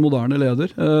er jo en moderne leder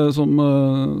som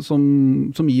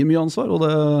gir mye ansvar, og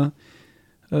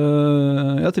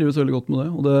jeg trives veldig godt med det.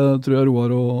 Og det tror jeg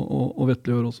Roar og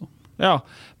Vetle gjør også. Ja,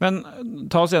 men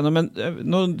ta oss gjennom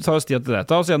nå tar jeg sted til det.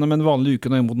 Ta oss gjennom en vanlig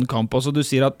uke nå mot en kamp. Altså, du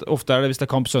sier at ofte er det, hvis det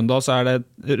er kamp søndag, så er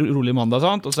det rolig mandag,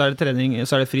 sant? Og så er det trening,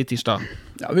 så er det fri tirsdag.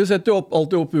 Ja, vi setter jo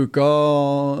alltid opp uka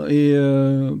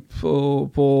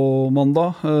på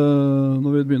mandag.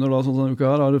 Når vi begynner da, sånn som uka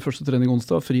her, er det første trening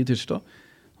onsdag, fri tirsdag.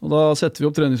 Og da setter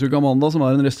vi opp treningsuka mandag, som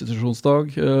er en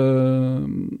restitusjonsdag.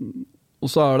 Og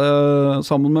så er det,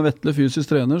 sammen med Vetle,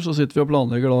 fysisk trener, så sitter vi og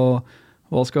planlegger da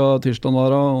hva skal tirsdagen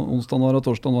være, onsdagen være,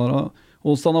 torsdagen være.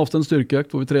 Onsdagen er ofte en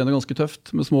styrkeøkt hvor vi trener ganske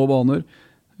tøft med små baner.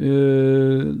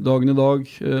 Dagen i dag,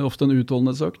 ofte en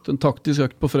utholdenhetsøkt. En taktisk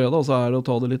økt på fredag, og så er det å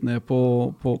ta det litt ned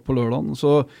på lørdagen.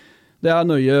 Så det er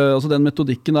nøye, altså den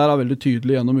metodikken der er veldig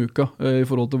tydelig gjennom uka, i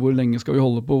forhold til hvor lenge skal vi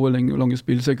holde på, hvor lange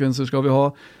spillsekvenser skal vi ha,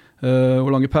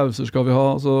 hvor lange pauser skal vi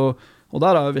ha. Og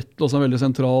der er Vetle også en veldig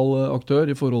sentral aktør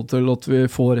i forhold til at vi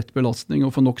får rett belastning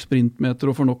og får nok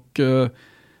sprintmeter og får nok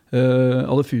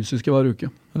av det fysiske hver uke.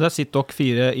 Men der sitter dere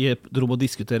 4 i et rom og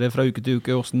diskuterer fra uke til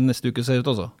uke hvordan neste uke ser ut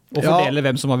også. Og fordeler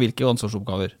hvem som har hvilke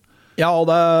ansvarsoppgaver. Ja, og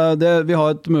vi har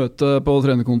et møte på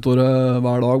trenerkontoret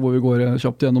hver dag hvor vi går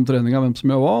kjapt gjennom treninga, hvem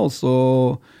som gjør hva,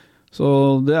 så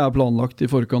det er planlagt i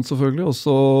forkant selvfølgelig, og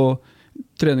så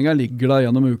treninga ligger der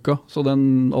gjennom uka, så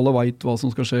alle vet hva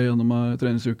som skal skje gjennom en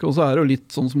treningsuke, og så er det jo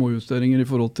litt sånn små justeringer i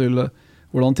forhold til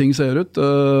hvordan ting ser ut.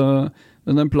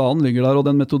 Men den planen ligger der, og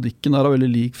den metodikken er veldig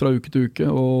lik fra uke til uke,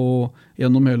 og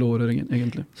gjennom hele året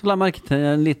egentlig. Så la jeg merke til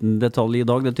en liten detalj i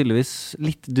dag. Det er tydeligvis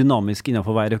litt dynamisk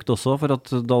innenfor hver økt også, for at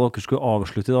da dere skulle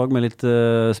avslutte i dag med litt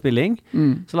spilling,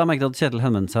 så la jeg merke til at Kjetil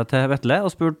henvendte seg til Vetle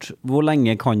og spurte hvor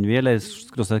lenge kan vi, eller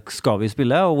skal vi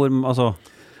spille, og hvor, altså...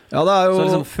 Ja, det er jo... Så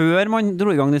liksom før man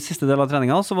dro i gang den siste delen av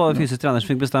treningen, så var det fysisk trener som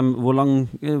fikk bestemme hvor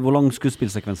lang skulle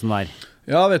spillsekvensen være.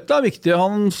 Ja, Vetle er viktig.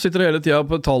 Han sitter hele tiden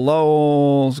på tallet,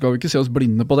 og skal vi ikke se oss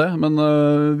blinde på det, men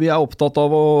vi er opptatt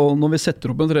av når vi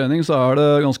setter opp en trening, så er det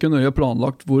ganske nøye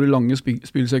planlagt hvor lange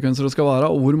spillsekvenser det skal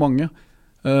være, og hvor mange.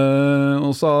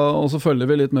 Og så følger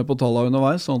vi litt med på tallet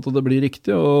underveis, sånn at det blir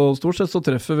riktig, og stort sett så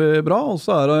treffer vi bra, og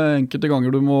så er det enkelte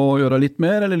ganger du må gjøre litt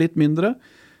mer eller litt mindre.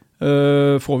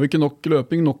 Får vi ikke nok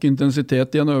løping, nok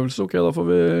intensitet i en øvelse, ok, da får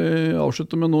vi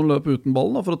avslutte med noen løp uten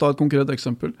ballen, for å ta et konkret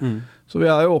eksempel. Så vi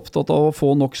er jo opptatt av å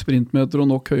få nok sprintmeter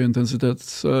og nok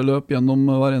høyintensitetsløp gjennom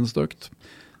hver eneste økt.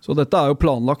 Så dette er jo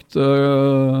planlagt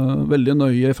veldig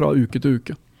nøye fra uke til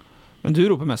uke. Men du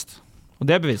roper mest, og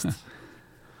det er bevisst.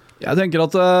 Jeg tenker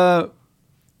at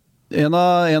en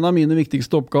av mine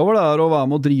viktigste oppgaver det er å være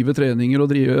med å drive treninger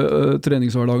og drive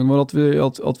treningshverdagen vår,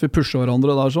 at vi pusher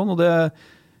hverandre der sånn, og det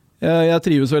Jeg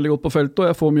trives veldig godt på feltet, og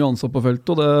jeg får mye ansvar på feltet,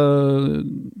 og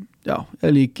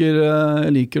jeg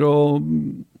liker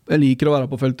å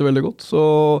være på feltet veldig godt, så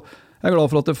jeg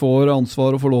glad for at jeg får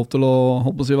ansvar og får lov til å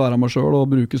være meg selv og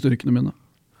bruke styrkene mine.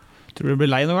 Tror du blir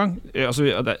lei noen gang? Altså,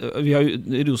 vi har jo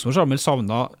i Rosenborg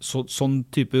savnet sånn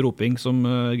type roping som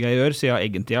Geir gjør, siden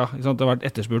egentida. Det har vært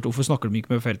etterspurt, hvorfor snakker de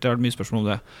ikke med feltet? Det har vært mye spørsmål om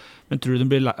det. Men tror du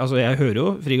den blir lei? Altså, jeg hører jo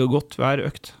Frigård godt hver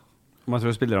økt. Man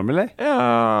tror spillerne blir lei?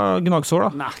 Ja, gnagsår da.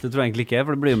 Nei, det tror jeg egentlig ikke,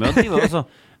 for det blir jo med å drive også.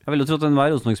 Jeg vil jo tro at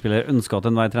enhver Rosenborg-spiller ønsker at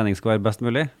enhver trening skal være best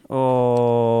mulig,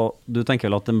 og du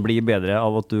tenker vel at den blir bedre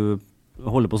av at du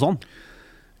holder på sånn?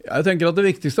 Jeg tenker at det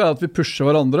viktigste at vi pusher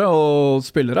hverandre, og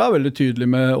spillere veldig tydelige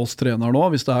med oss trenere nå.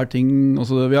 Hvis det ting,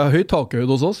 altså vi har høy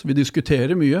takhøyde hos oss, vi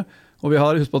diskuterer mye, og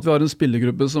husk på at vi har en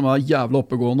spillergruppe som jævla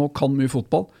oppegående og kan mye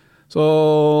fotball. Så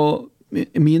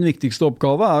min viktigste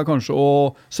oppgave kanskje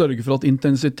å sørge for at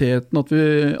intensiteten, at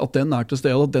den til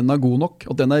stede, at den god nok,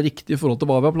 at den riktig i forhold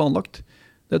til hva vi har planlagt.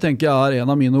 Det tenker jeg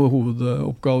en av mine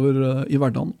hovedoppgaver i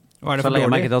hverdagen. Så jeg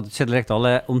merker at Kjetil Rekdal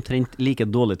omtrent like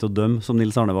dårlig til å dømme som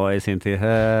Nils Arne var i sin tid.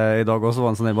 I dag også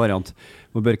var en sånn variant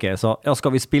hvor Børke sa,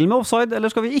 skal vi spille med offside, eller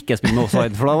skal vi ikke spille med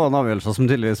offside? For da var en avgjørelse som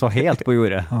tydeligvis var helt på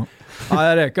jordet. Ja. Nei,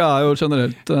 Reka jo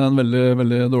generelt en veldig,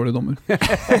 veldig dårlig dommer.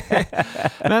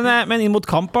 men inn mot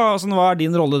kamp, altså, hva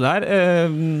din rolle der?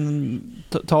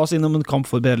 Ta oss innom en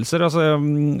kampforberedelser. Altså,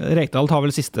 Rekdal tar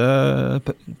vel siste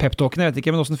pep-talken, jeg vet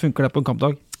ikke, men hvordan funker det på en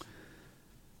kampdag?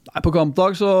 Nei, på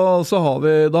kampdag så har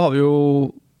vi jo,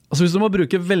 altså hvis du må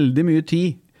bruke veldig mye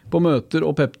tid på møter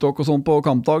og pep-talk og sånn på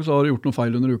kampdag, så har du gjort noe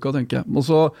feil under uka, tenker jeg. Og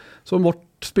så vårt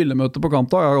spillemøte på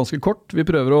kampdag ganske kort. Vi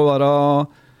prøver å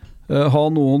ha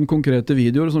noen konkrete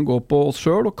videoer som går på oss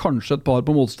selv, og kanskje et par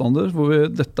på motstander, hvor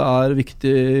dette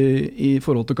viktig i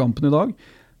forhold til kampen i dag.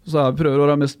 Så vi prøver å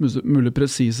være mest mulig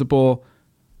presise på,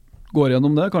 går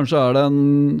gjennom det. Kanskje det en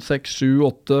 6, 7,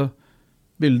 8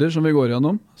 bilder som vi går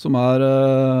gjennom, som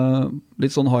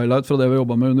litt sånn highlight fra det vi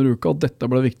jobbet med under uka, at dette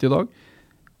ble viktig i dag.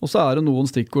 Og så det noen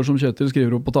stikkord som Kjetil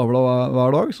skriver opp på tavla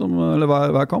hver dag, eller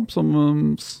hver kamp, som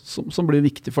blir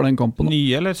viktig for den kampen.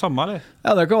 Nye eller samme, eller?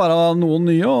 Ja, det kan være noen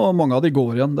nye, og mange av de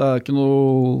går igjen. Det ikke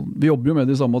noe, vi jobber jo med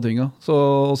de samme tingene.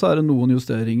 Og så det noen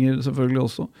justeringer selvfølgelig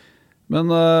også. Men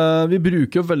vi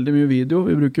bruker jo veldig mye video,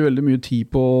 vi bruker veldig mye tid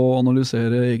på å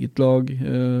analysere eget lag,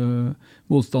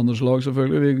 motstanderslag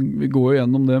selvfølgelig. Vi går jo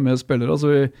gjennom det med spillere,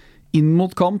 så inn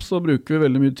mot kamp så bruker vi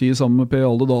veldig mye tid sammen med Per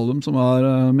Alde Dalum, som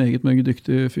meget, meget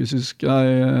dyktig fysisk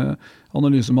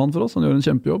analysemann for oss. Han gjør en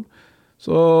kjempejobb.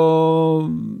 Så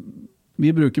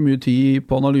vi bruker mye tid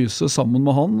på analyse sammen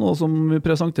med han, og som vi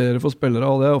presenterer for spillere,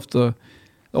 og det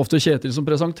ofte Kjetil som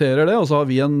presenterer det, og så har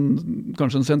vi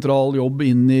kanskje en sentral jobb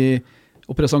inn i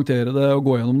å presentere det og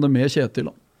gå gjennom det med Kjetil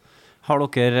da. Har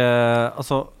dere,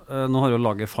 nå har jo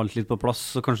laget falt litt på plass,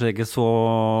 så kanskje det ikke så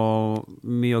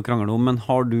mye å krangle om, men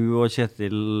har du og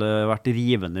Kjetil vært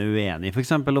rivende uenige for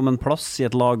eksempel om en plass i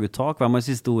et laguttak? Hvem har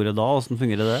siste ordet da? Hvordan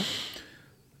fungerer det?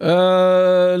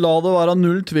 La det være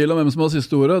null tvil om hvem som har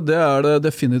siste ordet. Det det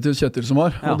definitivt Kjetil som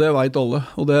har, og det vet alle.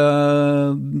 Og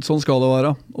sånn skal det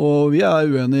være. Og vi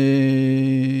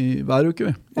uenige hver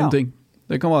uke om ting.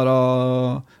 Det kan være,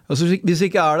 altså hvis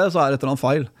ikke det, så det et eller annet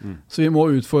feil. Så vi må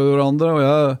utfordre hverandre, og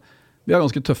vi har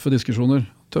ganske tøffe diskusjoner,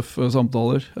 tøffe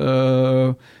samtaler.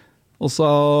 Og så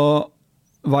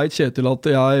vet Kjetil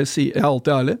at jeg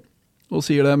alltid ærlig, og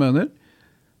sier det jeg mener.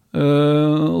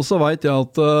 Og så vet jeg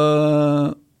at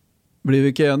blir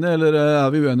vi ikke enige,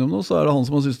 eller vi uenige om noe, så det han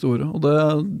som har siste ordet. Og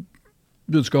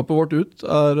budskapet vårt ut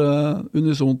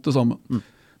unisont det samme.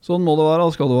 Sånn må det være,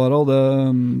 og skal det være. Og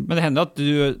Men det hender at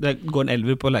det går en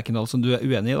elver på Lerkendal som du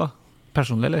uenig i da?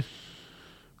 Personlig, eller?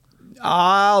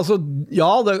 Ja,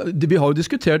 vi har jo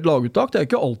diskutert laguttak. Det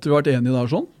ikke alltid vært enige der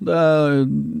sånn.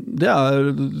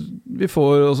 Vi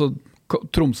får,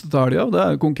 Tromsø til helga, det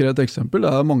et konkret eksempel.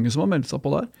 Det mange som har meldt seg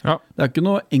på der. Ja. Det ikke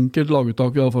noe enkelt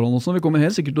laguttak vi har foran oss. Vi kommer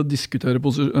helt sikkert til å diskutere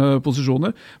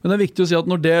posisjoner. Men det viktig å si at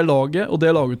når det laget og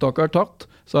det laguttaket tatt,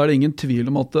 så det ingen tvil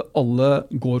om at alle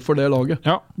går for det laget.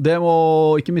 Ja. Det må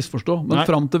ikke misforstå. Men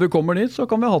frem til vi kommer dit, så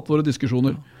kan vi ha hatt våre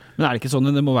diskusjoner. Men det ikke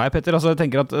sånn det må være, Petter? Jeg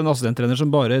tenker at en assistenttrener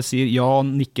som bare sier ja og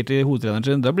nikker til hovedtreneren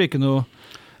sin, det blir ikke noe...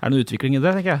 det noe utvikling i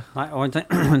det, tenker jeg? Nei, og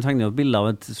han tegner jo et bilde av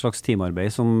et slags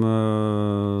teamarbeid som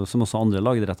også andre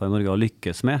lagidretter i Norge har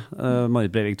lykkes med.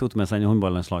 Marit Breivik tok med seg inn i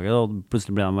håndballandslaget, og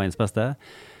plutselig ble de verdens beste.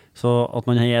 Så at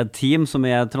man har et team som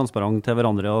transparent til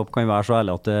hverandre og kan være så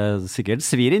ærlig at det sikkert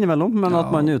svir innimellom, men at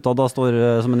man utad da står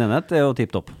som en enhet, jo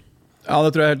tipp-topp. Ja,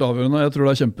 det tror jeg helt avgjørende. Jeg tror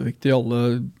det kjempeviktig i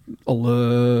alle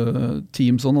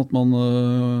team sånn at man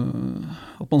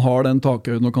har den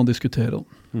takhøyden og kan diskutere den.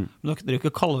 Men dere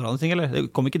ikke kaller hverandre ting, eller? Det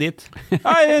kom ikke dit.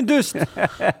 Nei, en dust!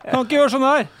 Kan ikke gjøre sånn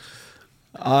her!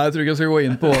 Nei, jeg tror ikke jeg skal gå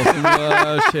inn på hva som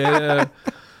skjer.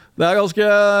 Det ganske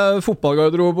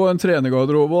fotballgarderobe og en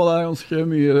trenergarderobe, og det ganske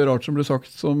mye rart som blir sagt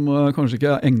som kanskje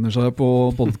ikke egner seg på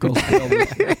podcast.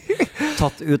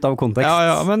 Tatt ut av kontekst.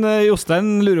 Ja, men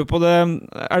Jostein lurer på det.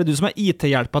 Det du som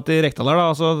IT-hjelpa til Rekdal her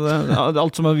da? Altså,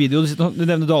 alt som video, du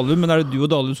nevner Dalum, men det du og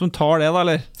Dalum som tar det da,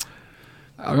 eller?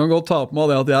 Jeg kan godt ta på meg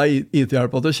det at jeg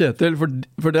IT-hjelpa til Kjetil,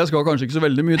 for det skal kanskje ikke så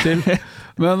veldig mye til.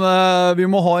 Men vi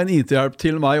må ha en IT-hjelp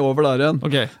til meg over der igjen.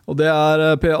 Okay. Og det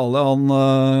Per Ale,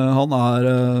 han er...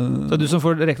 Så det du som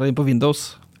får Rekdal inn på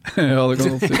Windows? Ja, det kan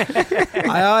jeg godt si.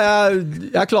 Nei,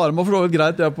 jeg klarer meg for så vidt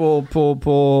greit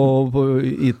på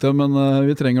IT, men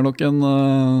vi trenger nok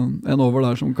en over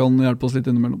der som kan hjelpe oss litt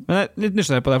innimellom. Men jeg er litt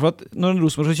nysgjerrig på det, for at når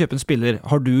Rosenborg skal kjøpe en spiller,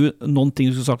 har du noen ting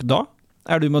du skal sagt da?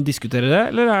 Du med å diskutere det,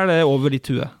 eller det over ditt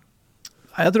hue?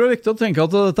 Jeg tror det er viktig å tenke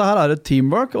at dette her er et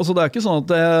teamwork. Altså, det er ikke sånn at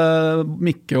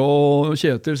Mikke og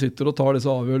Kjetil sitter og tar disse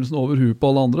avgjørelsene over huet på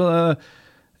alle andre.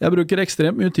 Jeg bruker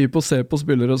ekstremt mye tid på å se på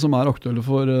spillere som er aktuelle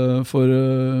for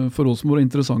Rosenborg og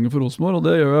interessante for Rosenborg, og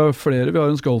det gjør jeg flere. Vi har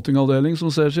en scouting-avdeling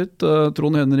som ser sitt.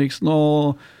 Trond Henriksen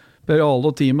og Per Ale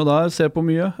og teamet der ser på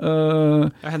mye.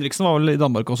 Henriksen var vel i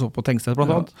Danmark også på Tengstedt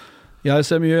blant annet. Jeg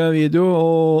ser mye video,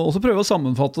 og så prøver jeg å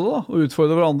sammenfatte det da, og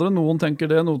utfordre hverandre. Noen tenker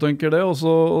det, noen tenker det, og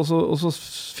så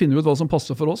finner vi ut hva som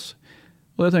passer for oss.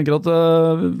 Og jeg tenker at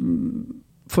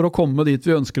for å komme dit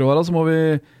vi ønsker å være, så må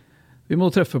vi må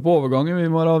treffe på overgangen,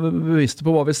 vi må være bevisste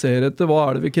på hva vi ser etter,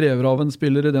 hva det vi krever av en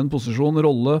spiller i den posisjonen,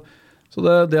 rolle. Så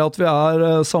det at vi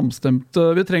samstemte,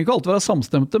 vi trenger ikke alltid være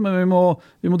samstemte, men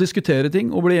vi må diskutere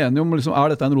ting og bli enige om, liksom,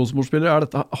 dette en Rosenborg-spiller,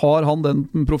 har han den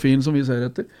profilen som vi ser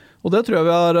etter? Og det tror jeg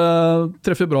vi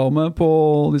treffer bra med på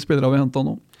de spillere vi hentet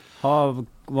nå.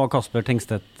 Var Kasper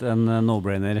Tengstedt en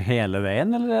no-brainer hele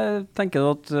veien, eller tenker du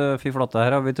at fy flate,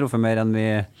 her har vi truffet mer enn vi...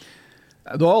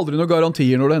 Du har aldri noen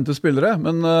garantier når du henter spillere,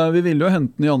 men vi ville jo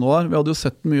hente den i januar, vi hadde jo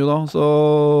sett mye da, så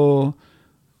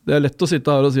det lett å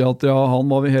sitte her og si at ja, han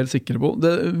var vi helt sikre på.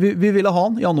 Vi ville ha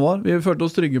han i januar, vi følte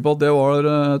oss trygge på at det var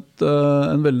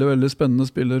en veldig, veldig spennende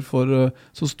spiller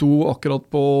som sto akkurat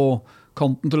på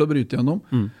kanten til å bryte gjennom.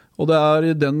 Og det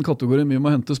i den kategorien vi må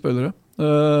hente spillere.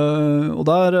 Og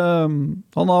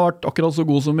han har vært akkurat så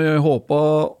god som vi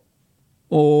håpet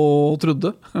og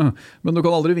trodde. Men du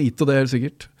kan aldri vite det helt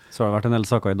sikkert. Så har det vært en del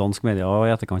saker i dansk media og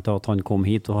i etterkant av at han kom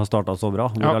hit og har startet så bra.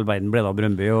 Hvor all verden ble da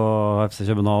Brøndby og FC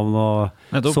København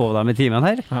og sov dem i timen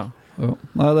her. Ja.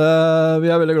 Nei, vi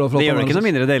veldig glad for at det gjør det ikke noe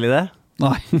mindre deilig det.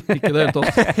 Nei, ikke det helt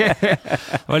tatt.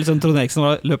 Det var litt sånn Trond Eriksen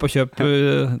løp og kjøp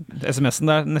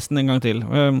SMS-en der nesten en gang til.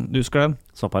 Du husker den?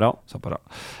 Sappara.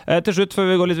 Til slutt, før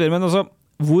vi går litt videre, men altså,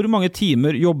 hvor mange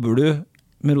timer jobber du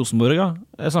med Rosenborg? Ja?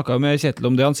 Jeg snakket med Kjetil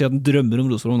om det, han sier at han drømmer om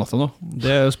Rosenborg om natta nå.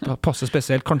 Det passer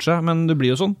spesielt kanskje, men det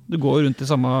blir jo sånn. Du går rundt i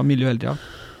samme miljø hele tiden.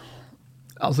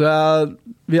 Altså,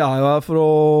 vi jo her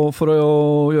for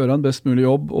å gjøre en best mulig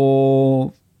jobb,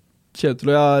 og Kjetil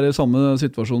og jeg i samme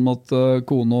situasjon med at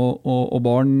kone og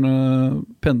barn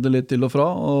pendler litt til og fra,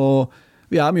 og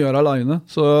vi mye her alene,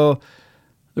 så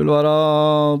det vil være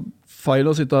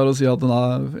feil å sitte her og si at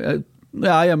når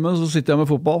jeg hjemme så sitter jeg med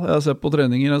fotball, jeg ser på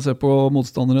treninger, jeg ser på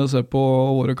motstandere, jeg ser på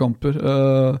våre kamper.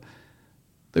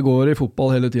 Det går i fotball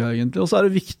hele tiden egentlig, og så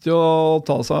det viktig å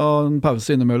ta seg en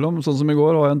pause innimellom, sånn som i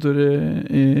går var jeg en tur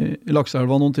i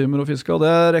Lakseelva noen timer og fiske, og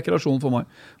det rekreasjon for meg.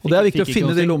 Og det viktig å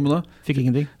finne de lommene. Fikk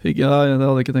ingenting? Nei, det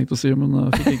hadde jeg ikke tenkt å si,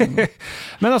 men fikk ingenting.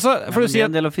 Men altså, for du sier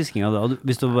en del av fiskingen da,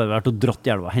 hvis du bare vært og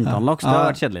dratt i elva og hentet en laks, det har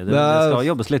vært kjedelig, det skal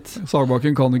jobbes litt.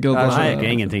 Sagbakken kan ikke det. Nei,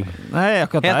 ikke ingenting. Nei,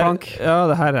 akkurat helt blank. Ja,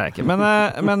 det her jeg ikke.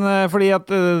 Men fordi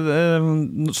at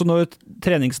så når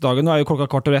treningsdagen jo klokka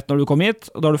 1:15 når du kom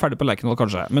hit, og da du ferdig på Lerkendal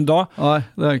kanskje. Men da... Nei,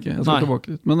 det jeg ikke. Jeg skal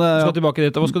tilbake dit. Men, du skal tilbake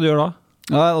dit, og hva skal du gjøre da?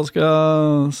 Nei, da skal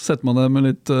jeg sette meg ned med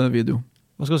litt video.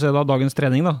 Hva skal du se da? Dagens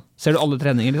trening da? Ser du alle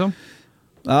treninger liksom?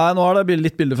 Nei, nå det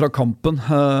litt bilder fra kampen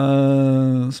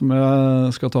som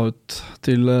jeg skal ta ut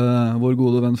til vår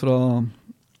gode venn fra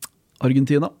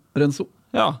Argentina, Renzo.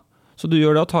 Ja, så du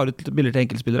gjør det og tar ut bilder til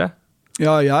enkeltspillere?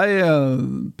 Ja,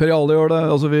 Per Ale gjør det.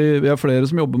 Altså, vi flere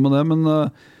som jobber med det,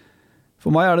 men for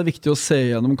meg det viktig å se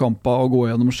gjennom kampa og gå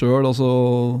gjennom selv. Altså,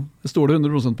 jeg stoler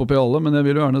 100% på Per Ale, men jeg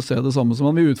vil jo gjerne se det samme som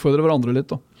han. Vi utfordrer hverandre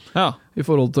litt da. Ja. I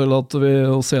forhold til at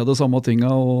å se det samme tinga,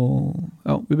 og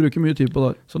ja, vi bruker mye tid på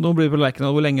det. Så nå blir det på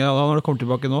Lerkendal. Hvor lenge da når du kommer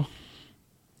tilbake nå?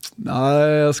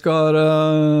 Nei, så tar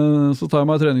jeg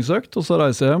meg en treningsøkt, og så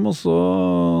reiser jeg hjem, og så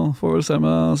får vi vel se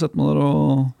om jeg setter meg der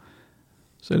og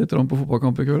ser litt på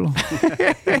fotballkamp i kveld.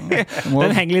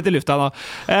 Den henger litt i lufta da.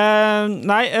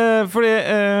 Fordi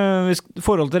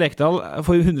forhold til Rekdal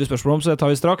får vi 100 spørsmål om, så det tar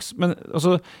vi straks. Men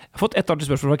altså, jeg har fått et artig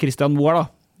spørsmål fra Christian Moar da,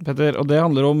 Petter, og det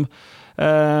handler om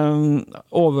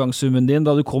overgangssummen din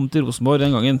da du kom til Rosenborg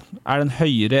den gangen, den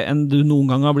høyere enn du noen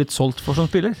gang har blitt solgt for som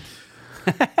spiller?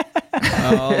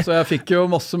 Ja, altså jeg fikk jo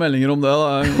masse meldinger om det da.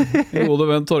 En gode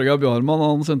venn Torgeir Bjarmann,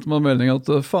 han sendte meg en melding at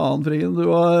faen Friggen, du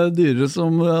var dyrere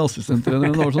som assistenttrener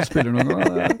enn du var som spiller noen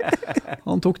gang.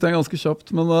 Han tok den ganske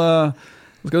kjapt, men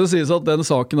skal det sies at den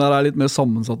saken der litt mer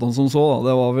sammensatt enn som så da.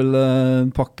 Det var vel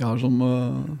en pakke her som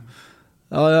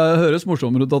ja, jeg høres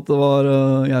morsommere ut at det var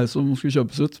jeg som skulle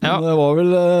kjøpes ut, men det var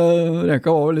vel Reka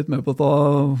var vel litt med på at det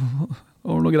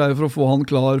var noe greier for å få han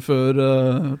klar før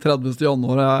 30.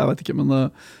 januar, jeg vet ikke, men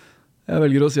jeg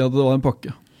velger å si at det var en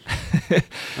pakke.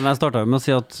 Men jeg startet med å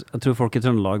si at jeg tror folk i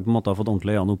Trøndelag på en måte har fått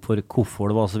ordentlig øynene opp for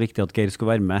hvorfor det var så viktig at Geir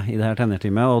skulle være med i det her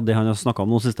trenerteamet, og det han har snakket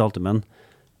om nå siste halvtimen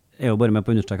jo bare med på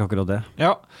å understreke akkurat det.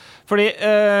 Ja, fordi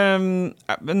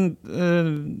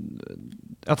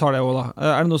jeg tar det også da.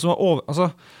 Det noe som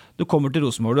altså, du kommer til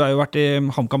Rosenborg, du har jo vært i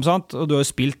HamKam, sant? Og du har jo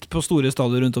spilt på store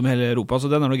stadier rundt om i hele Europa, så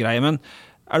den noe grei, men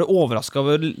du overrasket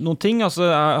over noen ting? Altså,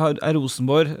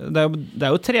 Rosenborg, det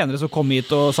er jo trenere som kom hit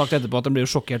og sagt etterpå at de blir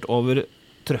jo sjokkert over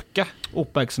trøkket,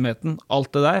 oppmerksomheten,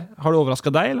 alt det der. Har det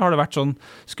overrasket deg, eller har det vært sånn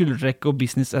skuldertrekk og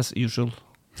business as usual?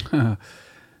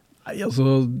 Nei,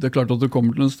 altså, det klart at du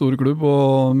kommer til en stor klubb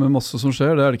og med masse som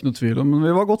skjer, det det ikke noe tvil om, men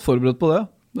vi var godt forberedt på det.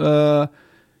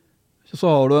 Så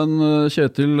har du en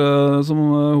Kjetil som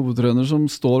hovedtrener som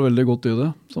står veldig godt i det,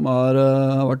 som har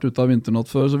vært ute av vinternatt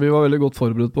før, så vi var veldig godt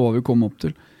forberedt på hva vi kom opp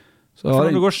til. Så for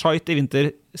når du går skjeit i vinter,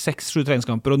 6-7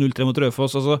 treningskamper og 0-3 mot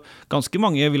Rødfoss, altså, ganske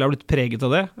mange ville ha blitt preget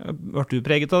av det. Var du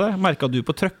preget av det? Merket du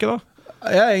på trøkket da?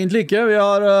 Egentlig ikke.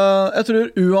 Jeg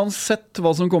tror uansett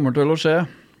hva som kommer til å skje,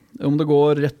 om det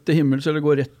går rett til himmels eller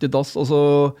går rett til dass,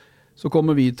 altså så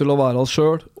kommer vi til å være oss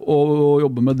selv og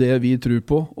jobbe med det vi tror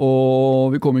på,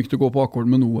 og vi kommer ikke til å gå på akkord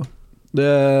med noe.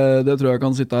 Det tror jeg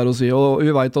kan sitte her og si, og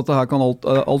vi vet at det her kan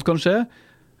alt kan skje,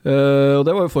 og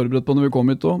det var vi forberedt på når vi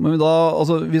kom hit også. Men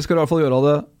altså, vi skal i hvert fall gjøre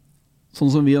det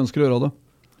sånn som vi ønsker å gjøre det.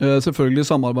 Selvfølgelig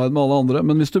i samarbeid med alle andre,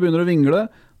 men hvis du begynner å vingle,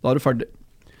 da du ferdig.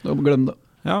 Glem det.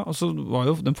 Ja, og så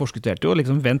var jo, de forskutterte jo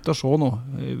liksom, vent og se nå,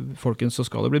 folkens, så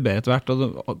skal det bli bedre etter hvert, og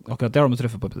akkurat det har de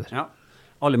treffet på, Peter. Ja.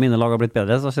 Alle mine lag har blitt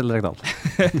bedre, så Kjell Rekdal.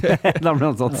 Da ble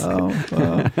han satt.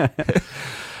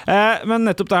 Men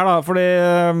nettopp det her da, fordi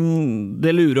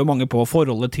det lurer jo mange på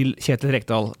forholdet til Kjetil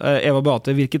Rekdal. Eva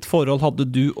Beate, hvilket forhold hadde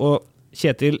du og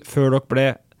Kjetil før dere ble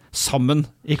sammen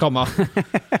i Kamma?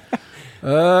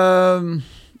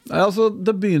 Altså,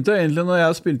 det begynte egentlig når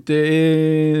jeg spilte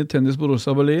i tennis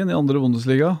Borussia Berlin i andre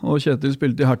Bundesliga, og Kjetil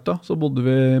spilte i Hertha, så bodde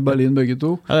vi i Berlin begge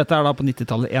to. Ja, dette da på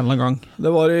 90-tallet, en eller annen gang?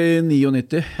 Det var i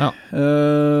 99. Ja.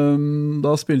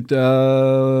 Da spilte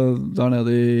jeg der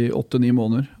nede i 8-9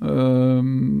 måneder.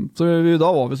 Så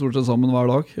da var vi stort sett sammen hver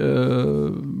dag.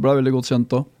 Ble veldig godt kjent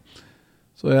da.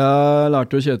 Så jeg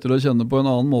lærte jo Kjetil å kjenne på en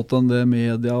annen måte enn det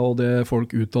media og det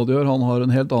folk utad gjør. Han har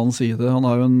en helt annen side, han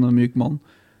er jo en myk mann.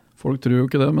 Folk tror jo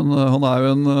ikke det, men han er jo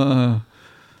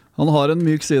han har en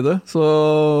myk side, så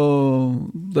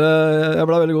jeg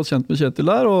ble veldig godt kjent med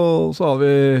Kjetil der, og så har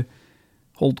vi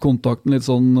holdt kontakten litt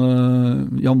sånn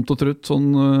jamt og trutt sånn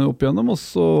opp igjennom, og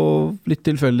så litt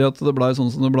tilfeldig at det ble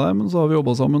sånn som det ble, men så har vi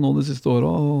jobbet sammen nå de siste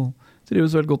årene, og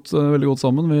trives veldig godt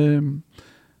sammen.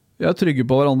 Vi er trygge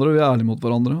på hverandre, og vi er ærlige mot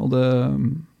hverandre, og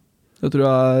det tror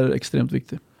jeg er ekstremt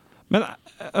viktig. Men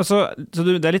altså, så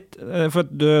det litt, for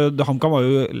HamKam var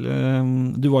jo,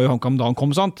 du var jo HamKam da han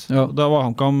kom, sant? Ja. Da var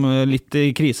HamKam litt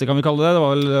i krise, kan vi kalle det. Det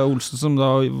var vel Olsen som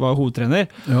da var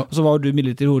hovedtrener. Ja. Og så var du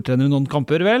midlertidig hovedtrener i noen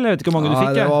kamper, vel? Jeg vet ikke hvor mange du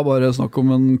fikk. Nei, det var bare snakk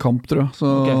om en kamp, tror jeg.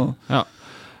 Så... Okay. Ja.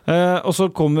 Og så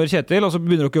kommer Kjetil, og så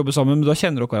begynner dere å jobbe sammen, men da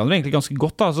kjenner dere hverandre egentlig ganske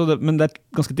godt da, men det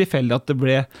ganske tilfeldig at det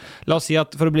ble, la oss si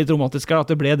at for å bli litt romantisk at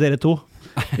det ble dere to.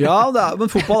 Ja,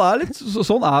 men fotball litt,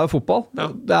 sånn er fotball. Ja.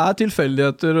 Det er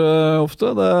tilfeldigheter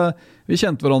ofte. Vi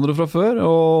kjente hverandre fra før,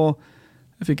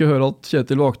 og jeg fikk jo høre at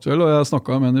Kjetil var aktuell, og jeg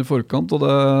snakket med henne i forkant, og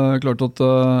det er klart at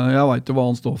jeg vet jo hva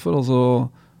han står for. Altså,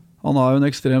 han er jo en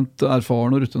ekstremt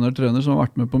erfaren og rutinert trener som har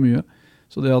vært med på mye.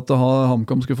 Så det at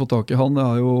HamKam skulle få tak i han, det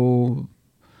er jo...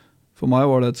 For meg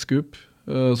var det et skup,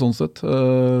 sånn sett.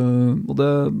 Og det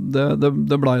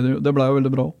ble jo veldig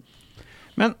bra.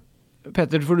 Men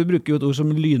Petter, for du bruker jo et ord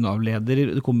som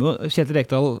lynavleder. Kjetil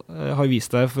Rekdal har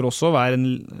vist deg for oss å være en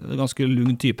ganske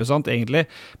lugn type, sant, egentlig.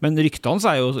 Men ryktet hans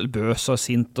er jo bøs og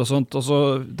sint og sånt. Og så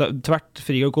tvert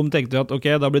Frigård kom, tenkte vi at ok,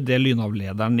 da blir det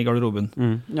lynavlederen i garderoben.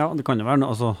 Ja, det kan jo være.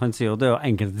 Altså, han sier jo det er jo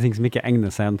enkelte ting som ikke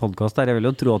egner seg i en podcast der. Jeg vil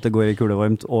jo tro at det går i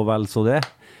kulevarmt og vel så det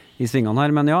i svingene her,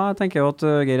 men ja, jeg tenker jo at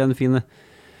Geir er en fin...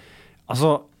 Altså,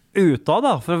 utad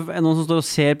da, for noen som står og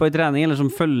ser på en trening, eller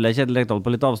som følger Kjetil Rekdal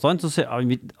på litt avstand, så ser,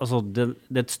 altså, det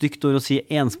er et stygt ord å si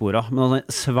ensporet, men han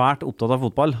er svært opptatt av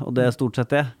fotball, og det er stort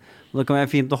sett det. Og det kan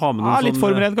være fint å ha med noen litt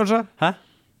Formel 1 kanskje? Hæ?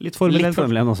 Litt Formel 1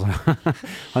 også.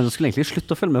 Han skulle egentlig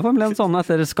slutte å følge med Formel 1 sånn,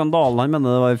 etter skandalen han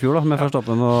mener det var i fjor da, med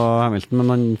Verstappen og Hamilton,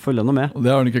 men han følger noe med. Og det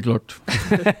har han ikke klart.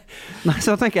 Nei,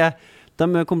 så tenker jeg,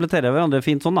 de kompletterer hverandre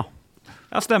fint sånn da.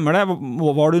 Ja, stemmer det.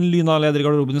 Var du en Lyna-leder i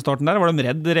garderoben i starten der? Var de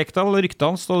redd Rekdal og ryktet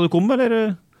hans da du kom,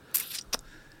 eller?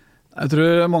 Jeg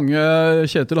tror mange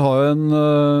Kjetil har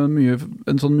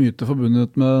en sånn myte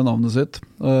forbundet med navnet sitt.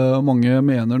 Mange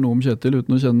mener noe om Kjetil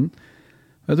uten å kjenne den.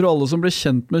 Jeg tror alle som blir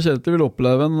kjent med Kjetil vil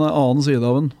oppleve en annen side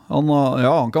av den.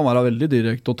 Han kan være veldig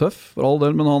direkte og tøff, for all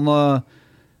del, men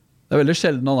det er veldig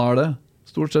sjelden han det.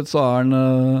 Stort sett så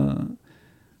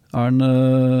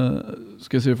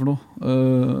skal jeg si for noe?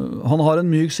 Han har en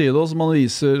myk side også, som han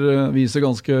viser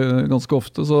ganske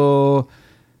ofte, så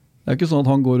det er ikke sånn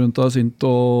at han går rundt og er sint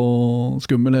og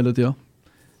skummel hele tiden.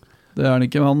 Det er han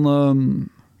ikke, men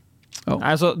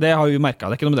Nei, så det har vi merket,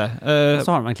 det er ikke noe med det.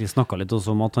 Så har han egentlig snakket litt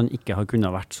også om at han ikke har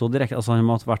kunnet vært så direkte, altså han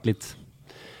må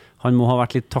ha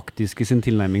vært litt taktisk i sin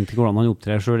tilnærming til hvordan han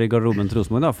opptrer selv i garderoben til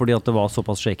Rosenborg da, fordi at det var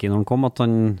såpass shaky når han kom, at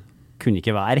han kunne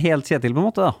ikke være helt Kjetil på en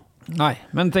måte da. Nei,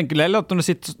 men tenker lell at når det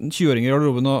sitter 20-åringer i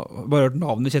garderoben og bare hørt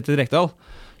navnet Kjetil Rekdal,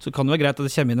 så kan det være greit at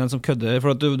det kommer inn en som kødder,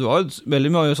 for at du var jo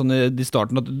veldig mye sånn i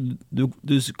starten at du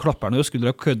klapper ned og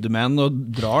skuldrer og kødder med en og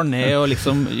drar ned og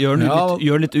liksom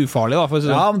gjør litt ufarlig da, for å si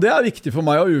det. Ja, men det er viktig for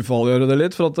meg å ufarliggjøre det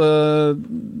litt, for at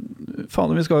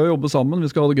vi skal jo jobbe sammen,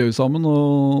 vi skal ha det gøy sammen,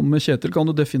 og med Kjetil kan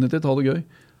du definitivt ha det gøy.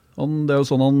 Det er jo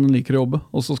sånn han liker å jobbe,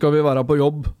 og så skal vi være på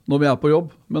jobb når vi er på jobb,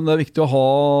 men det er viktig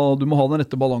du må ha den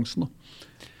rette balansen da.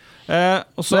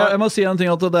 Jeg må si en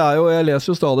ting, at jeg leser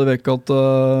jo stadig vekk at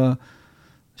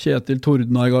Kjetil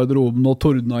tordna i garderoben og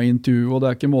tordna i intervju, og det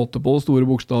er ikke måte på store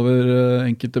bokstaver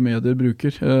enkelte medier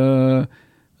bruker.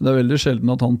 Det er veldig sjelden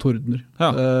at han tordner.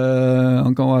 Ja.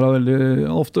 Han kan være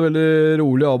ofte veldig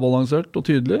rolig, avbalansert og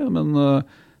tydelig, men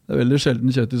det er veldig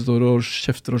sjelden Kjetil står og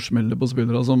kjefter og smeller på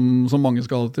spillere som mange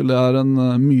skal ha til. Det er en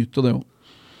myte det også.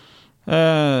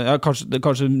 Det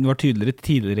kanskje var tydeligere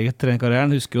tidligere i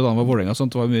trenerkarrieren. Husker jo da han var Vålerenga,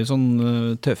 sånt. Det var mye sånn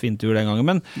tøffe intervjuer den gangen,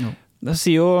 men jeg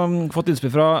sier jo, fått innspill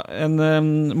fra en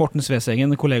Morten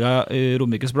Svesengen, kollega i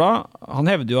Romerikes Blad. Han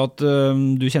hevder jo at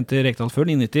du kjente Rekdal før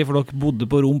 1990, for dere bodde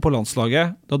på Rom på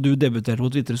landslaget da du debuterte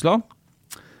mot Hviterussland.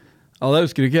 Ja, det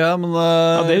husker ikke jeg, men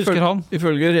det husker han.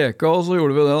 Ifølge Reka så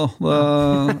gjorde vi det da.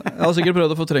 Jeg har sikkert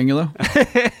prøvd å fortrenge det.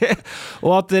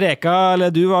 Og at Reka,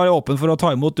 eller du var åpen for å ta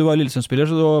imot, du var Lillesund-spiller,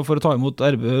 så du var for å ta imot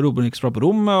RB Romerikes Blad på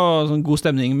Rom, og sånn god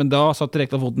stemning, men da satt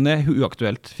Rekdal foten ned,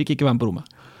 uaktuelt. Fikk ikke være med på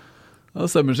rommet. Ja,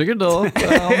 det stemmer sikkert det.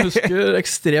 Han husker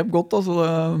ekstremt godt. Altså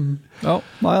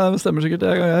det stemmer sikkert.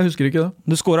 Jeg husker ikke det.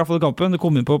 Du skåret for kampen, du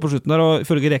kom inn på slutten der, og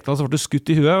ifølge Rekdal så ble du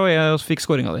skutt i huet, og jeg fikk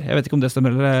skåringen di. Jeg vet ikke om det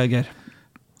stemmer eller, Geir?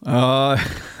 Ja,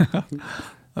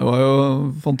 det var jo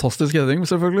fantastisk heading,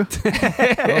 selvfølgelig.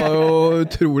 Det var jo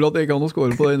utrolig at det ikke han å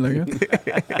skåre på det innlegget.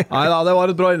 Nei, det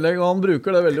var et bra innlegg, og han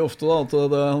bruker det veldig ofte, da,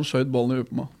 at han skjøt ballen i huet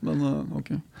på meg. Men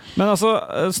ok. Men altså,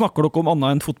 snakker dere om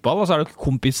annet enn fotball? Altså, er dere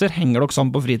kompiser? Henger dere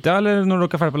sammen på fritida? Eller når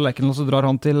dere er ferdig på leken, så drar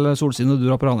han til Solsiden og du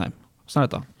drar på Ranheim? Sånn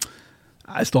er det da?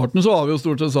 Nei, i starten så var vi jo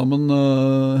stort sett sammen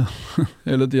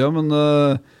hele tiden, men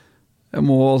jeg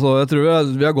tror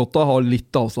vi har godt av å ha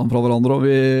litt avstand fra hverandre, og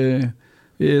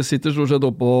vi sitter stort sett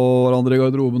oppå hverandre i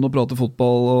garderoben og prater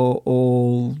fotball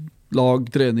og lag,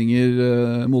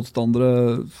 treninger,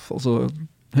 motstandere, altså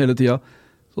hele tiden.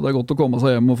 Så det er godt å komme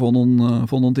seg hjem og få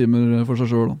noen timer for seg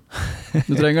selv da.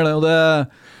 Du trenger det, og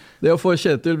det å få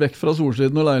Kjetil vekk fra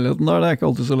Solsiden og leiligheten der, det er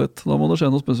ikke alltid så lett. Da må det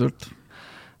skje noe spesielt.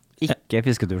 Ikke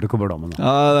fisketur til Kobberdammen.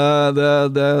 Ja,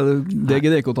 det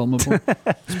gidder jeg ikke å ta med på.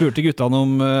 Spurte guttene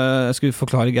om jeg skulle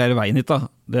forklare Geir veien hit da.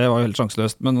 Det var jo helt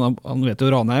sjanseløst, men han vet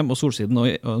jo Ranheim og Solsiden, og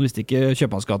han visste ikke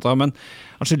Kjøpmannsgata, men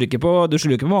du skylder ikke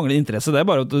på manglende interesse, det er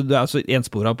bare at du er så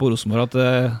ensporet på Rosenborg at...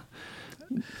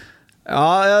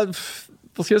 Ja,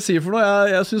 hva skal jeg si for noe?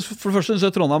 Jeg synes, for det første synes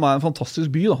jeg Trondheim er en fantastisk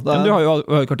by da. Men du har jo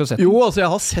ikke vært og sett den. Jo, altså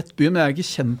jeg har sett byen, men jeg er ikke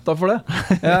kjent da for det.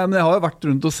 Men jeg har jo vært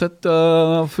rundt og sett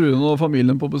fruen og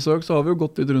familien på besøk, så har vi jo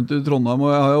gått litt rundt i Trondheim,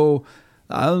 og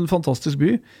det er en fantastisk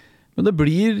by. Men det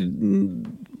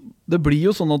blir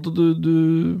jo sånn at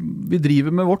vi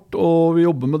driver med vårt, og vi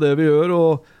jobber med det vi gjør,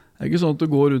 og det er ikke sånn at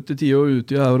du går ut i 10 og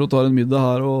ut i her og tar en middag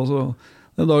her, og så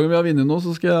Den dagen vi har vunnet noe,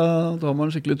 så skal jeg ta meg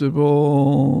en skikkelig tur på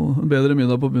en bedre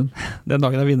middag på byen. Den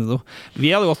dagen jeg har vunnet noe.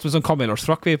 Vi hadde gått med sånn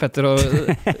kamelårsfrakk, vi, Petter og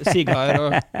Sigard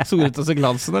og Soret og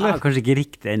Seglansen, eller? Ja, kanskje ikke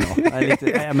riktig ennå.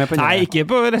 Nei, ikke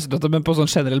på resultatet, men på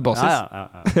sånn generell basis. Ja.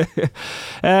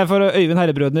 For Øyvind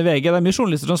Herrebrøden i VG, det er mye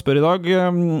journalister som spør i dag.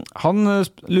 Han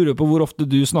lurer på hvor ofte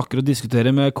du snakker og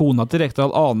diskuterer med kona til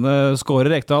Rekdal, Ane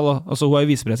Skåre Rekdal, altså hun er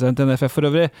visepresident i NFF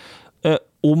for øvrig,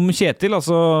 om Kjetil,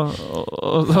 altså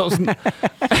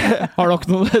har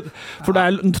dere noe, for det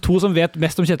er to som vet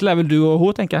mest om Kjetil, er vel du og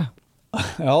hun, tenker jeg.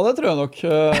 Ja, det tror jeg nok.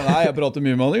 Nei, jeg prater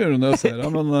mye med han i grunnen når jeg ser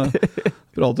ham, men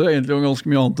prater egentlig om ganske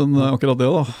mye annet enn akkurat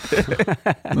det da.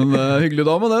 Men hyggelig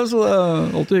dame det, så det er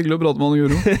alltid hyggelig å prate med han i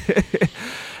grunnen.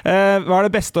 Hva er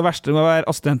det beste og verste med å være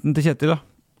assistenten til Kjetil da?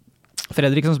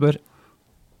 Fredrik som spør.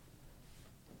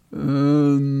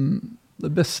 Det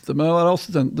beste med å være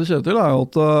assistenten til Kjetil er jo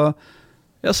at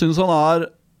jeg synes han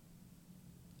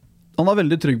er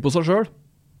veldig trygg på seg selv,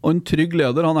 og en trygg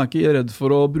leder. Han er ikke redd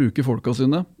for å bruke folka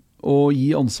sine og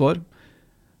gi ansvar.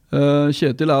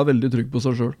 Kjetil er veldig trygg på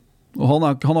seg selv, og han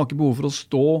har ikke behov for å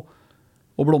stå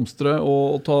og blomstre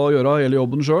og gjøre hele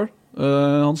jobben selv.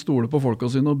 Han stoler på folka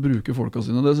sine og bruker folka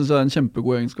sine. Det synes jeg er en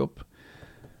kjempegod egenskap.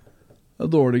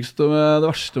 Det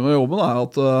verste med jobben er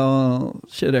at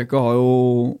Kjereka har jo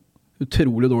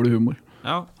utrolig dårlig humor.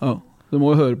 Ja. Du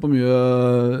må jo høre på mye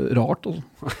rart altså.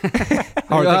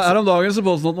 Her om dagen så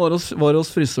påstod han at var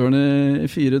hos frisøren i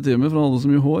 4 timer, for han hadde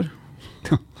så mye hår.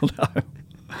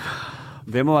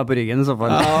 Det må være på ryggen i så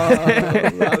fall.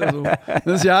 Det er liksom.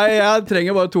 Mens jeg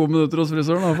trenger bare 2 minutter hos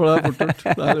frisøren, for det er fortørt.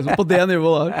 Det er liksom på det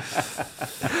nivået der.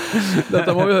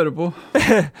 Dette må vi høre på.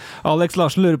 Alex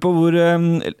Larsen lurer på hvor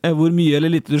mye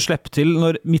eller lite du slipper til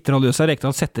når midtradiøse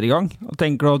Rekdal setter i gang.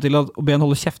 Tenker du til å be han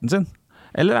holde kjeften sin?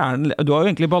 Eller du har jo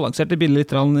egentlig balansert det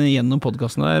bildet litt gjennom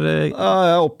podcasten der. Ja,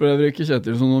 jeg opplever ikke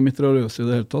Kjetil som noe midtradiøs i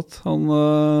det hele tatt.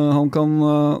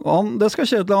 Det skal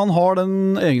Kjetil, han har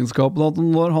den egenskapen at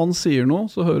når han sier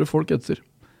noe, så hører folk etter.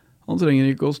 Han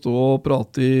trenger ikke å stå og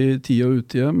prate i tid og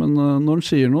utide, men når han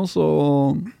sier noe,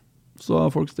 så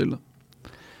er folk stille.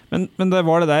 Men det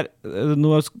var det der,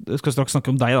 nå skal jeg straks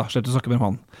snakke om deg da, slett å snakke med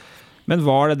han. Men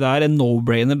var det der en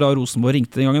no-brainer da Rosenborg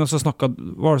ringte den gangen, og så hva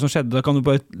var det som skjedde? Da kan du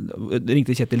bare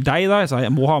ringte Kjetil deg da, jeg sa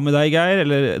jeg må ha med deg Geir,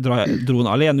 eller dro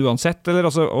han alene uansett, eller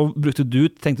altså, og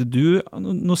tenkte du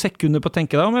noen sekunder på å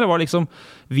tenke deg om, eller var det liksom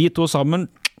vi to sammen,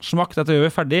 smakk, dette gjør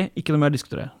vi ferdig, ikke noe mer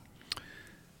diskutere?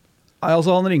 Nei,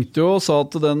 altså han ringte jo og sa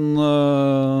at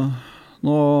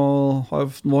nå har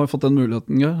jeg fått den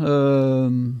muligheten,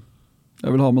 jeg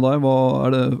vil ha med deg,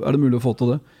 er det mulig å få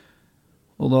til det?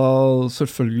 Og da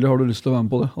selvfølgelig har du lyst til å være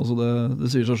med på det. Altså det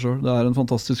sier seg selv. Det er en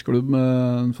fantastisk klubb med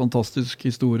en fantastisk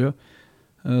historie.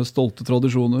 Stolte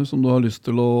tradisjoner som du har lyst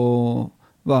til å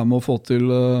være med og få til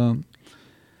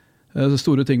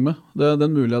store ting med.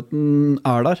 Den muligheten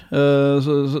er der.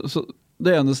 Så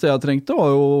det eneste jeg trengte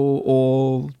var jo å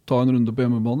ta en runde på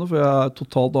hjemmebane, for jeg er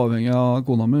totalt avhengig av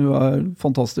kona mi. Hun er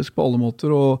fantastisk på alle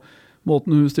måter, og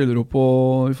måten hun stiller opp på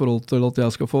i forhold til at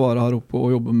jeg skal få være her oppe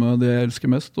og jobbe med det jeg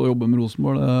elsker mest, og jobbe med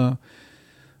Rosenborg,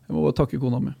 jeg må bare takke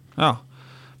kona mi. Ja,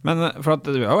 men for at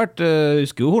du har vært,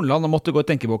 husker jo Hornland, og måtte gå i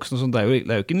tenkeboksen, og sånt, det er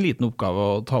jo ikke en liten oppgave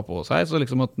å ta på seg, så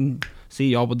liksom at den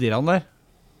sier ja på direne der.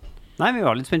 Nei, vi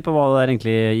var litt spent på hva det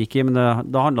egentlig gikk i, men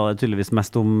da handlet det tydeligvis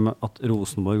mest om at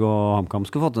Rosenborg og HamKam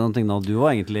skulle få til noen ting da, du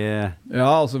var egentlig...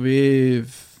 Ja, altså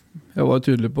jeg var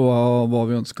tydelig på hva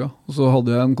vi ønsket, og så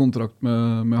hadde jeg en kontrakt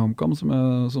med HamKam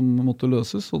som måtte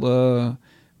løses,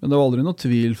 men det var aldri noe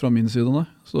tvil fra min side, nei.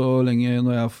 Så lenge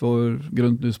når jeg får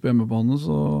grønt lys på hjemmebane,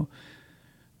 så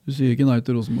du sier ikke nei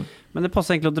til Rosenborg. Men det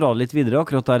passer egentlig å dra litt videre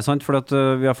akkurat der, sant? For at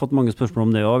vi har fått mange spørsmål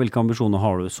om det også. Hvilke ambisjoner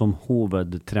har du som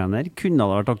hovedtrener? Kunne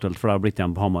det vært aktuelt for deg å blitt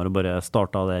hjemme på Hamar og bare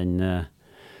startet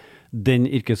den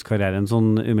yrkeskarrieren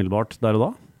sånn umiddelbart der og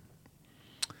da?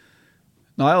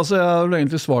 Nei, altså jeg har vel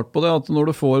egentlig svart på det, at når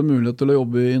du får mulighet til å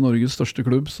jobbe i Norges største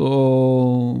klubb, så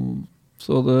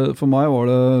for meg var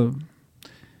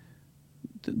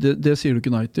det sier du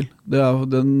ikke nei til.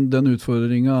 Den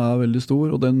utfordringen er veldig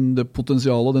stor, og det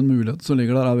potensialet og den muligheten som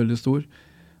ligger der er veldig stor.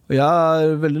 Og jeg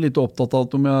er veldig lite opptatt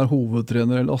av om jeg er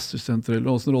hovedtrener eller assistenttrener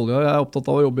eller hvordan rolle jeg er. Jeg er opptatt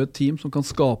av å jobbe i et team som kan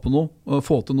skape noe og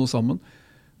få til noe sammen.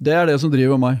 Det er det som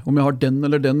driver meg. Om jeg har den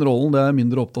eller den rollen, det er jeg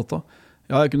mindre opptatt av.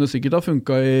 Ja, jeg kunne sikkert ha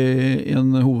funket i en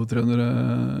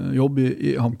hovedtrenerjobb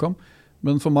i HamKam,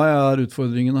 men for meg er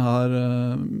utfordringene her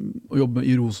å jobbe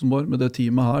i Rosenborg med det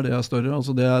teamet her, det er større.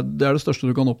 Altså det er det største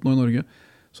du kan oppnå i Norge.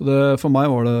 Så for meg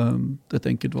var det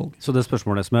et enkelt valg. Så det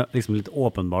spørsmålet som er liksom litt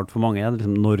åpenbart for mange,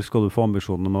 liksom, når skal du få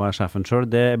ambisjonen om å være sjefen selv?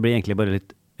 Det blir egentlig bare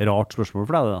litt rart spørsmål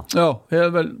for deg da? Ja,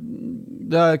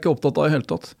 det er jeg ikke opptatt av i hele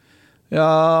tatt. Jeg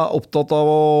er opptatt av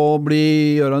å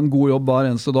gjøre en god jobb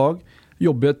hver eneste dag,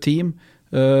 jobbe i et team,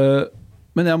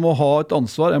 men jeg må ha et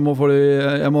ansvar, jeg må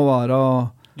være...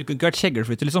 Du kunne ikke vært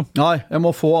kjeggelflytter, liksom? Nei, jeg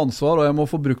må få ansvar, og jeg må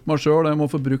få brukt meg selv, jeg må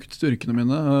få brukt styrkene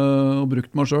mine, og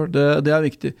brukt meg selv. Det er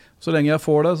viktig. Så lenge jeg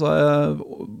får det, så er jeg,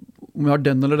 om jeg har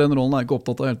den eller den rollen, er jeg ikke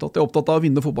opptatt av helt tatt. Jeg er opptatt av å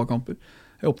vinne fotballkamper.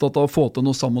 Jeg er opptatt av å få til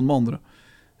noe sammen med andre.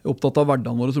 Jeg er opptatt av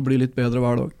hverdagen vår, så blir litt bedre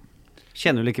hver dag.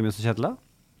 Kjenner du like mye som Kjetil da?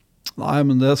 Nei,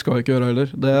 men det skal jeg ikke gjøre heller.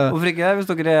 Hvorfor ikke, hvis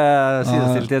dere er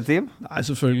sidestilt i et team? Nei,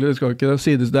 selvfølgelig skal jeg ikke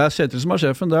det. Det er Kjetil som er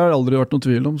sjefen, det har aldri vært noe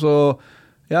tvil om, så...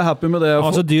 Jeg er happy med det. Han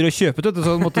var så dyr å kjøpe, så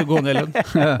han måtte gå ned lønn.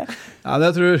 Ja, det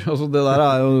jeg tror. Altså, det der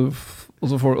er jo...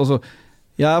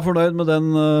 jeg er fornøyd med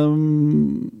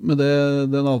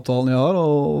den avtalen jeg har,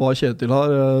 og hva Kjetil har.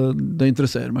 Det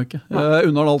interesserer meg ikke. Jeg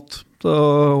unner han alt. Så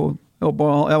jeg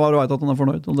bare vet at han er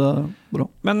fornøyd, og det er bra.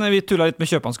 Men vi tullet litt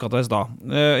med kjøpmannskata i sted.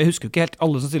 Jeg husker ikke helt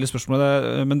alle som stiller spørsmål,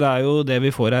 men det er jo det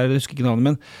vi får her. Jeg husker ikke navnet,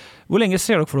 men hvor lenge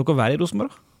ser dere for dere å være i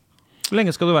Rosenborg? Hvor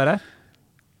lenge skal du være her?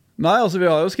 Nei, altså vi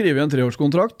har jo skrivet en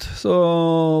 3-årskontrakt, så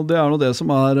det er nå det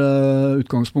som er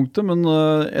utgangspunktet, men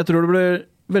jeg tror det blir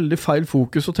veldig feil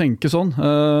fokus å tenke sånn.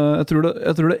 Jeg tror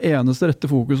det eneste rette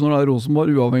fokus når det er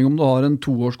Rosenborg, uavhengig om du har en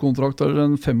 2-årskontrakt eller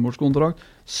en 5-årskontrakt,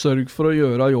 sørg for å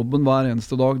gjøre jobben hver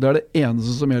eneste dag. Det er det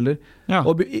eneste som gjelder. Ja.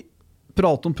 Og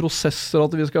prate om prosesser,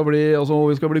 at vi skal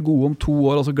bli gode om 2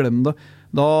 år, altså glem det.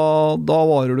 Da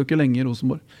varer du ikke lenge i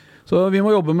Rosenborg. Så vi må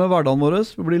jobbe med hverdagen vår,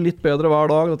 vi blir litt bedre hver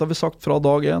dag, dette har vi sagt fra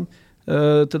dag 1,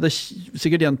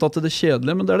 sikkert gjentatt til det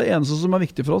kjedelige, men det er det eneste som er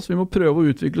viktig for oss. Vi må prøve å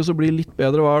utvikle oss og bli litt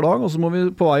bedre hver dag, og så må vi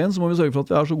på veien så må vi sørge for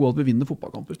at vi er så gode at vi vinner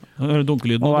fotballkamper.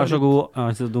 Dunkelyden. Og være så god,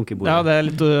 ja, det er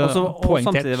litt og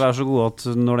samtidig være så god at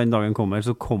når den dagen kommer,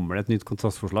 så kommer det et nytt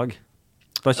kontraktsforslag.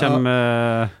 Da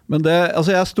kommer... Men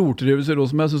jeg stortrives i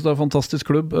Rosenborg, jeg synes det er en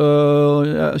fantastisk klubb.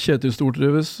 Kjetil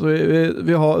stortrives.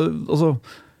 Vi har,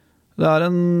 vi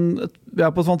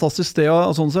er på et fantastisk sted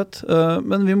sånn sett,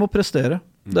 men vi må prestere.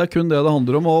 Det er kun det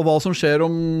handler om, og hva som skjer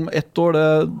om 1 år,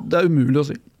 det er umulig å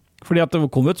si. Fordi at det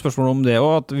kom et spørsmål om det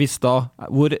også, at hvis da,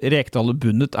 hvor Rekdal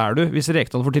bundet er du? Hvis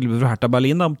Rekdal får tilbud fra Hertha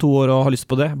Berlin om 2 år og har lyst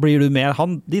på det, blir du med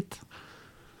han dit?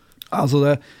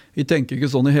 Vi tenker ikke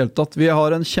sånn i hele tatt. Vi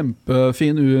har en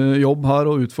kjempefin jobb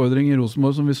her og utfordring i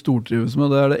Rosenborg som vi stortrives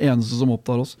med. Det er det eneste som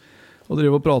opptar oss. Å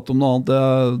drive og prate om noe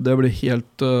annet, det blir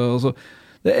helt...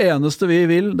 Det eneste vi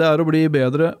vil, det er å bli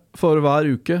bedre for hver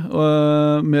uke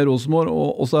med Rosenborg,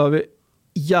 og så er vi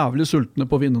jævlig sultne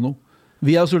på å vinne noe.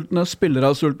 Vi er sultne, spillere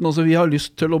er sultne, altså vi har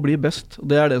lyst til å bli best.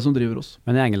 Det er det som driver oss.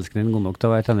 Men er engelsken din god nok til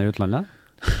å være trener i utlandet?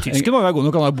 Tysken må være god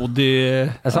nok, han har bodd i...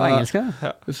 Jeg sa engelsk, ja.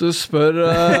 Hvis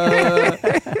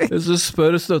du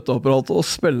spør støtteapparatet og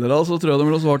spillere, så tror jeg de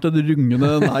vil ha svart et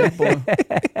rungende nei på det.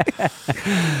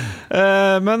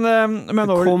 Men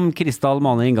kom Kristal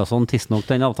Mane Ingasson tidsnok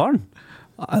til den avtalen?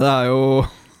 Nei, det er jo...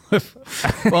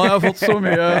 Jeg har fått så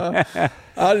mye...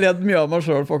 Jeg har ledd mye av meg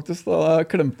selv, faktisk. Jeg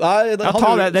klemt... Nei,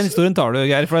 den historien tar du,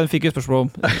 Geir, for den fikk jeg spørsmål om.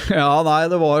 Ja, nei,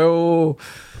 det var jo...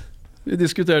 Vi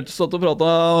diskuterte, satt og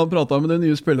pratet med de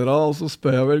nye spillere, og så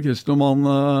spør jeg vel Kristian om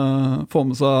han får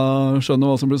med seg,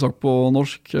 skjønner hva som blir sagt på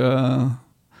norsk.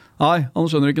 Nei, han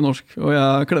skjønner ikke norsk, og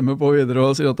jeg klemmer på videre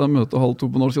og sier at jeg møter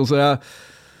 1:30 på norsk, og så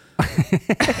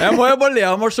jeg må jo bare le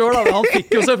av meg selv da. Han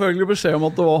fikk jo selvfølgelig beskjed om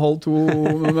at det var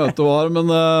 1:30 møtet var, men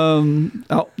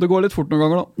ja, det går litt fort noen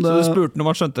ganger da. Så du spurte når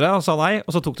man skjønte det, han sa nei,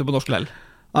 og så tok du på norsk lell?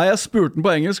 Nei, jeg spurte den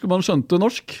på engelsk om han skjønte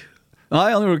norsk. Nei,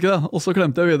 han gjorde ikke det, og så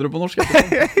klemte jeg videre på norsk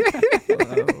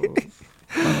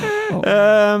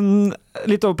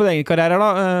Litt over på din egen karriere da.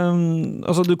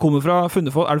 Altså, du kommer fra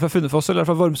Funnefoss, er du fra Funnefoss eller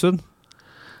fra Vormsund?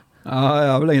 Ja, jeg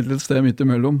er vel egentlig et sted midt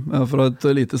imellom. Jeg er fra et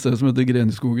lite sted som heter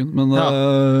Greniskogen. Men, ja.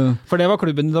 For det var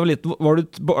klubben da du var liten.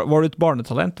 Var du et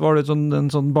barnetalent? Var du en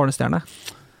sånn barnestjerne?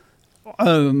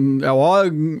 Jeg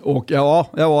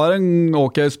var en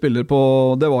ok spiller på,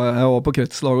 det var jeg var på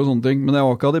kretslag og sånne ting, men jeg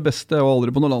var ikke av de beste, jeg var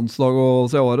aldri på noe landslag,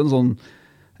 så jeg var en sånn,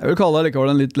 jeg vil kalle det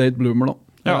likevel en litt late bloomer da.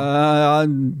 Ja. Jeg er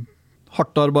en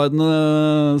hardtarbeidende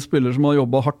spiller som har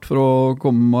jobbet hardt for å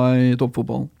komme meg i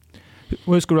toppfotballen.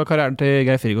 Hvor husker du av karrieren til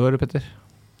Geir Frigård, Petter?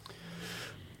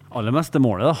 Aller mest det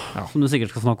målet da, ja. Som du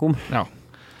sikkert skal snakke om. Ja.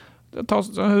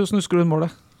 Hvordan husker du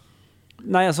målet?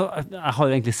 Nei, altså, jeg har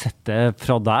jo egentlig sett det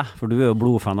fra deg, for du er jo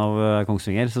blodfan av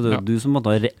Kongsvinger, så det er du som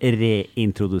måtte ha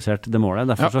reintrodusert det målet.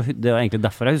 Derfor, ja. Så, det er egentlig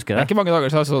derfor jeg husker det. Det er ikke mange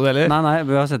dager siden jeg så det, eller? Nei,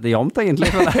 vi har sett det jamt egentlig.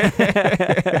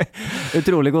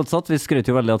 Utrolig godt satt. Vi skrøt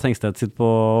jo veldig av Tengstedt sitt på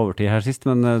overtid her sist,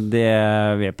 men vi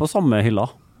er på samme hylla.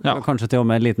 Ja. Kanskje til og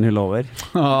med en liten hylle over.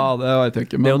 Ja, det vet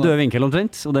jeg ikke. Men... Det er jo død vinkel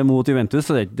omtrent, og det er mot Juventus,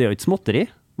 så det er jo ikke småtteri.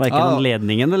 Hverken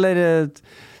anledningen eller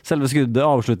selve skuddet,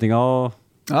 avslutningen og...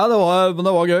 Ja, men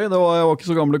det var gøy. Jeg var ikke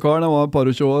så gamle karen, jeg var et par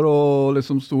og 20 år, og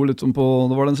liksom sto litt sånn på,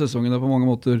 det var den sesongen jeg på mange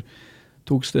måter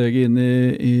tok steget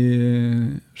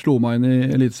inn slo meg inn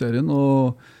i eliteserien,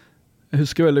 og jeg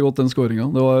husker veldig godt den scoringen.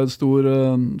 Det var en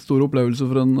stor opplevelse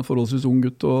for en forholdsvis ung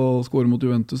gutt å score mot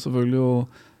Juventus selvfølgelig,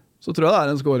 og så tror jeg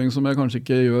det en scoring som jeg kanskje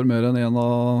ikke gjør mer enn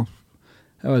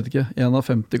jeg vet ikke, 1 av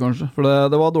 50 kanskje, for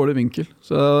det var dårlig vinkel,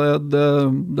 så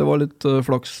det var litt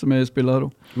flaks med i spillet her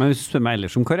også. Men hvis du spør meg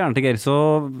ellers om karrieren til Geir, så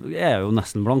er jeg jo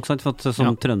nesten blank, sant? For at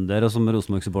som trønder og som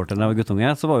Rosenborg-supporter da jeg var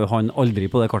guttunge, så var jo han aldri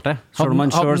på det kartet. Selv om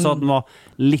han selv sa at han var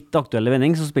litt aktuell i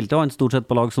vending, så spilte han stort sett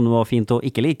på lag som det var fint å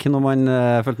ikke like når man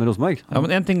følte med Rosenborg. Ja,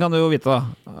 men en ting kan du jo vite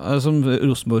da, som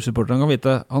Rosenborg-supporteren kan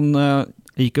vite, han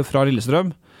gikk jo fra Lillestrøm,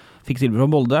 fikk tilbud fra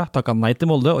Molde, takket nei til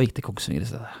Molde og gikk til Kongsvinger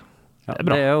i stedet. Ja,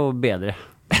 det er jo bedre.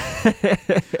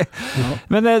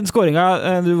 Men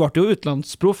skåringen, du var jo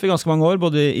utenlandsproff i ganske mange år,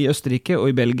 både i Østerrike og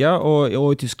i Belgia og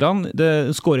i Tyskland.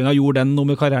 Skåringen gjorde den noe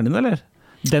med karrieren din, eller?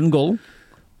 Den goalen?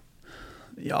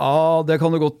 Ja, det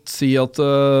kan du godt si at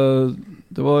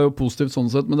det var jo positivt sånn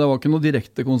sett, men det var ikke noe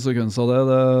direkte konsekvens av det.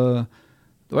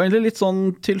 Det var egentlig litt sånn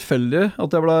tilfeldig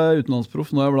at jeg ble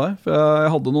utenlandsproff når jeg ble, for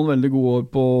jeg hadde noen veldig gode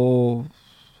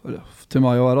år til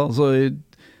meg å være, altså i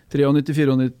 93,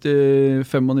 94,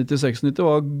 95, 96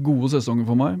 var gode sesonger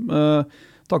for meg.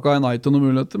 Takket jeg nei til noen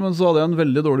muligheter, men så hadde jeg en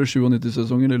veldig dårlig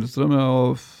 97-sesong i Lillestrøm.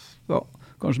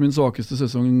 Kanskje min svakeste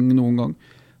sesong noen gang.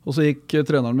 Og så gikk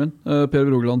treneren min, Per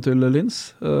Brogland, til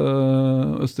Linz,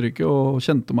 Østerrike, og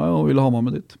kjente meg og ville ha meg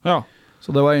med dit. Ja.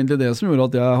 Så det var egentlig det som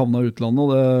gjorde at jeg havnet i utlandet, og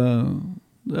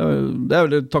det er jeg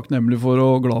veldig takknemlig for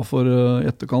og glad for i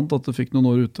etterkant at jeg fikk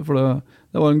noen år ute, for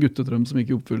det var en guttedrøm som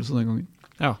gikk i oppfyllelse den gangen.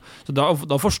 Ja, så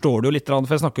da forstår du jo litt,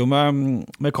 for jeg snakker jo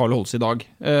med Karl Holse i dag,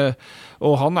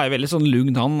 og han veldig sånn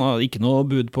lugn, han har ikke noe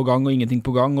bud på gang og ingenting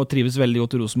på gang, og trives veldig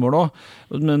godt i Rosenborg nå,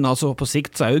 men altså på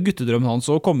sikt så jo guttedrømmen hans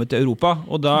å komme til Europa,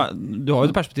 og da, du har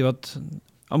jo det perspektivet at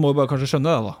han må jo bare kanskje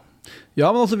skjønne det da. Ja,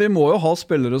 men altså vi må jo ha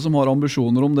spillere som har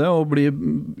ambisjoner om det, og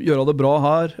gjøre det bra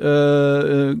her,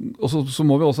 og så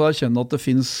må vi også erkjenne at det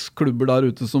finnes klubber der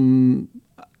ute som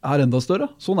enda større,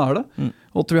 sånn det.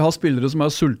 Og at vi har spillere som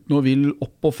sultne og vil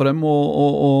opp og frem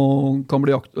og kan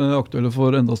bli aktuelle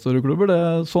for enda større klubber.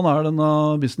 Sånn denne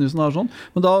businessen her sånn.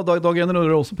 Men da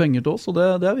genererer det også penger til oss, og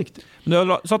det viktig. Men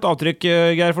du har satt avtrykk,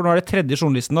 Geir, for nå det tredje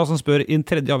journalisten da, som spør i den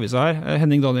tredje avisa her,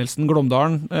 Henning Danielsen,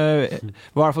 Glåmdalen, var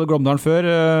i hvert fall Glåmdalen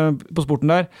før på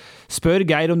sporten der, spør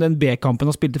Geir om den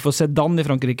B-kampen han spilte for Sedan i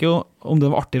Frankrike, og om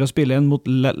det var artigere å spille enn mot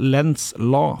Lens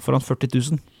La foran 40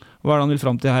 000. Hva det han vil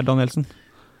frem til her, Danielsen?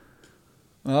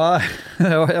 Nei,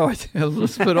 jeg vet ikke, jeg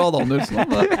spør Danielsen om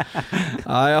det.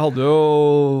 Nei, jeg hadde jo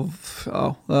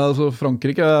altså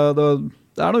Frankrike, det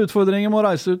noen utfordringer med å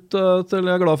reise ut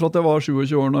til, jeg glad for at jeg var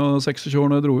 27 år og 26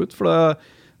 år når jeg dro ut, for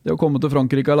det å komme til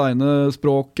Frankrike alene,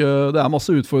 språk, det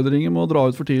masse utfordringer med å dra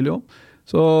ut for tidlig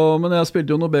også. Men jeg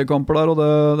spilte jo noen B-kamper der, og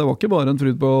det var ikke bare en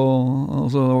fryd på,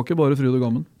 altså det var ikke bare fryd og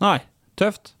gammen. Nei,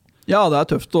 tøft. Ja, det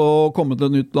tøft å komme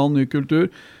til et nytt land, ny kultur.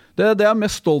 Det jeg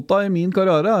mest stolt av i min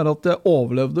karriere at jeg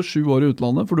overlevde 7 år i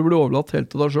utlandet, for du blir overlatt helt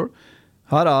til deg selv.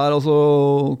 Her altså,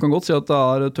 kan godt si at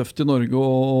det tøft i Norge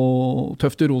og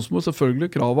tøft i Rosenborg, selvfølgelig,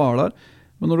 kravet der.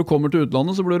 Men når du kommer til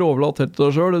utlandet så blir du overlatt helt til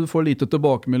deg selv, du får lite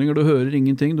tilbakemeldinger, du hører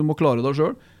ingenting, du må klare deg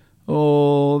selv.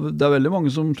 Og det veldig mange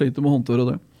som sliter med å håndtere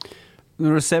det.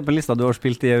 Når du ser på lista du har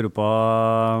spilt i Europa,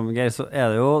 Geir, så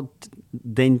det jo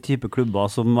den type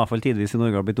klubber som i hvert fall tidligvis i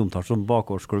Norge har blitt omtalt som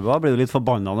bakgårdsklubber. Blir du litt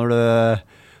forbannet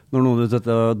når noen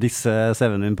utsetter disse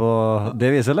CV-en din på det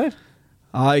viset, eller?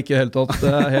 Nei, ikke helt tatt.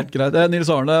 Det helt greit.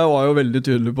 Nils Arne var jo veldig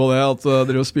tydelig på det, at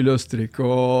dere spiller Østerrike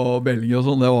og Belgia og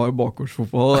sånn, det var jo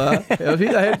bakgårdsfotball. Det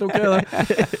fint, det helt ok det.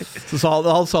 Så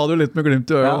han sa det jo litt med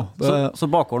glimt i øyet. Ja,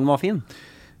 så bakgården var fin?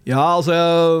 Ja, altså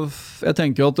jeg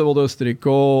tenker jo at både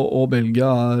Østerrike og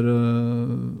Belgia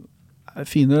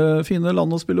fine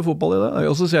land å spille fotball i det.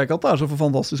 Og så sier jeg ikke at det så for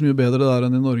fantastisk mye bedre der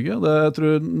enn i Norge. Jeg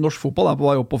tror norsk fotball på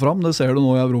vei opp og fram, det ser du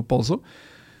nå i Europa også.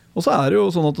 Og så det jo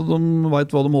sånn at de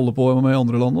vet hva de holder på med i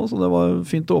andre land også, så det var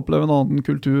fint å oppleve en annen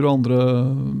kultur og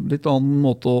litt annen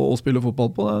måte å spille fotball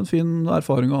på. Det en fin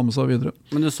erfaring å ha med seg videre.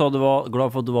 Men du sa du var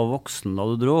glad for at du var voksen da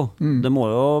du dro. Det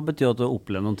må jo bety at du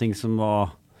opplevde noen ting som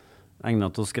var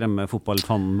egnet til å skremme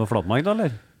fotballfanen på Flatmark, da,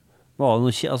 eller? Var det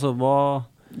noe, altså,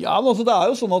 Ja, men altså det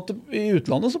jo sånn at i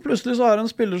utlandet så plutselig så det en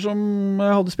spiller som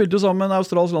jeg hadde spilt sammen med en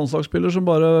australsk landslagsspiller som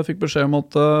bare fikk beskjed om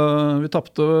at vi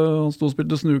tappte, han stod og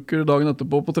spilte snooker dagen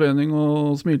etterpå på trening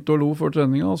og smilte og lo før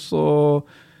treninga, så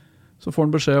får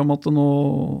han beskjed om at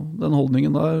den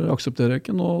holdningen der aksepterer jeg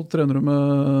ikke, nå trener du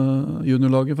med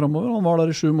juniorlaget fremover, han var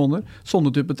der i 7 måneder,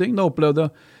 sånne type ting, det opplevde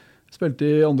jeg. Spilte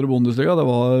i andre Bundesliga. Det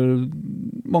var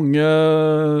mange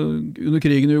under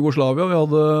krigen i Jugoslavia. Vi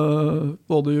hadde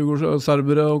både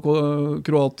serbere og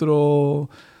kroater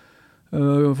og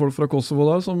folk fra Kosovo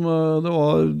der. Som, det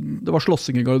var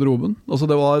slåssing i garderoben. Altså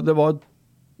det var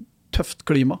tøft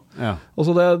klima. Ja.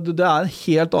 Altså det er et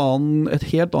helt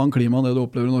annet klima enn det du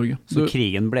opplever i Norge. Så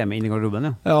krigen ble med inn i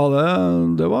garderoben, ja? Ja,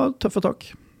 det var tøffe tak.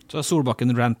 Så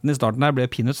Solbakken-ranten i starten her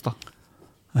ble peanuts da?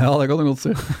 Ja, det kan du godt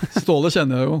si. Ståle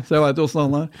kjenner jeg jo, så jeg vet jo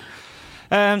hvordan han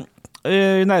er.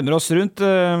 Vi nærmer oss rundt.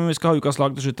 Vi skal ha ukas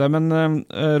lag til slutt her, men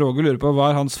Roger lurer på hva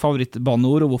er hans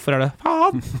favorittbanneord, og hvorfor er det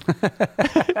faen?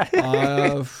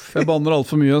 Jeg banner alt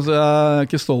for mye, så jeg er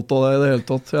ikke stolt av det i det hele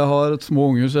tatt. Jeg har små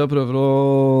unger, så jeg prøver å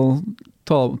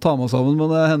ta meg sammen,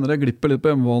 men det hender jeg glipper litt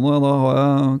på hjemmebane, og da har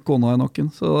jeg kona i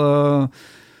nakken. Så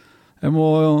jeg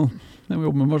må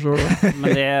jobbe med meg selv.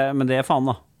 Men det er faen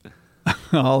da.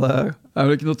 Ja, det er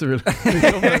vel ikke noe tvil.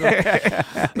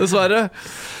 Dessverre.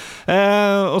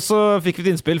 Og så fikk vi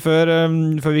et innspill før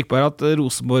vi gikk på her at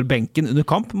Rosenborg-benken under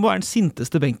kamp må være den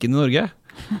sinteste benken i Norge.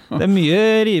 Det er mye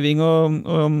riving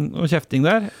og kjefting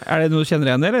der. Er det noe du kjenner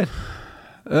igjen, eller?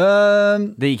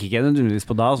 Det gikk ikke nødvendigvis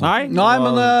på deg, altså. Nei,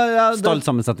 men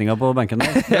stallsammensetningen på benken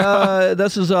der.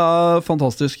 Det synes jeg er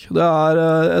fantastisk.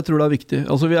 Jeg tror det er viktig.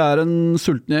 Altså, vi er en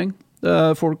sulten gjeng. Det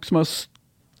er folk som er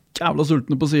jævla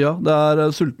sultne på siden. Det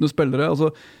er sultne spillere. Altså,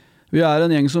 vi er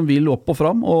en gjeng som vil opp og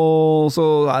fram, og så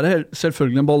er det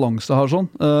selvfølgelig en balanse her sånn.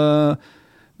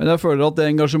 Men jeg føler at det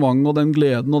engasjement og den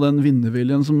gleden og den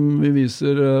vinnerviljen som vi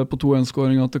viser på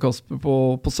 2-1-skåringen til Kasper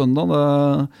på søndag,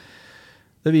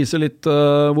 det viser litt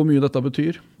hvor mye dette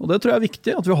betyr. Og det tror jeg er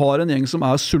viktig, at vi har en gjeng som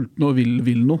er sultne og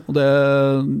vil noe. Og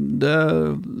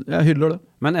jeg hyller det.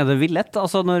 Men er det villet?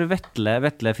 Altså når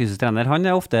Vetle fysisk trener, han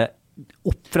er ofte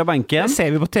opp fra benken. Det ser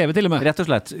vi på TV til og med. Rett og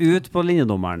slett, ut på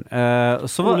linjedommeren.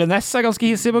 Ole Ness er ganske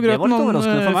hissig på grøten,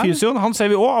 fysioen. Han ser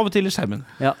vi også av og til i skjermen.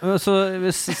 Ja, så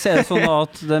ser det sånn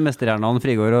at det mesterhjernene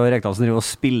Frigård og Rekdalsen driver å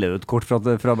spille ut kort fra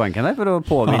benken her, for å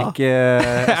påvirke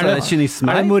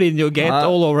kynisme. Er det Mourinho-gate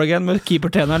all over again, med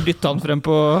keeper-teneren dyttet han frem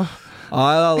på...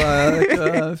 Nei, det er ikke...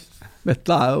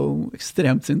 Vetle er jo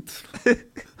ekstremt sint.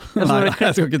 Nei,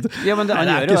 jeg skal ikke... Ja, men det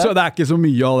er ikke så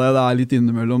mye av det er litt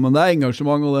innimellom, men det er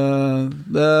engasjement, og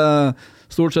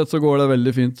stort sett så går det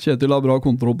veldig fint. Kjetil har bra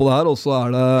kontroll på det her, og så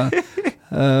er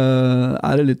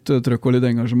det litt trøkk og litt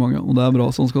engasjement, ja. Og det er bra,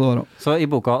 sånn skal det være. Så i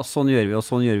boka «Sånn gjør vi, og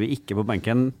sånn gjør vi ikke på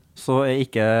benken», så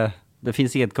det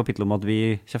finnes ikke et kapittel om at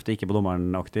vi kjefter ikke på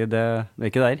dommeren-aktig, det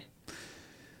er ikke der.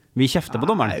 Vi kjefter på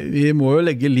dommeren. Nei, vi må jo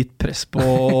legge litt press på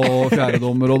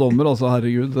fjerdedommer og dommer, altså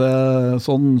herregud,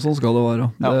 sånn skal det være.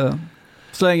 Ja.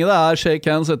 Så lenge det er shake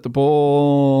hands etterpå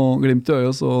og glimt i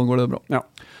øyet, så går det bra. Ja.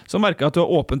 Så merker jeg at du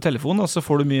har åpen telefon, og så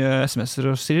får du mye sms'er,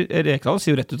 og Rekdal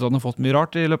sier jo rett ut at han har fått mye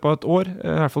rart i løpet av et år,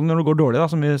 i hvert fall når det går dårlig da,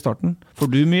 som i starten.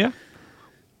 Får du mye?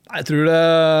 Jeg tror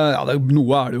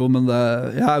noe er det jo, men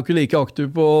jeg er jo ikke like aktiv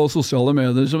på sosiale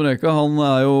medier som Reka. Han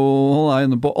er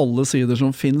inne på alle sider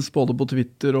som finnes, både på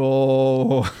Twitter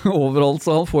og overalt,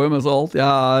 så han får jo med seg alt. Jeg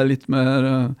er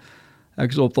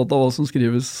ikke så opptatt av hva som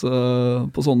skrives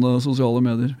på sånne sosiale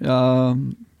medier.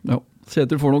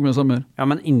 Kjetil får nok med seg mer. Ja,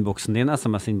 men innboksen din,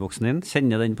 SMS-innboksen din,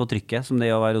 kjenner den på trykket som det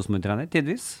er å være Rosenborg-trener,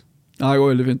 tidvis? Ja, det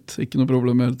går veldig fint. Ikke noe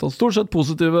problem helt. Stort sett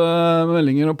positive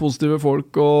meldinger og positive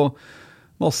folk, og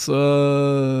masse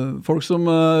folk som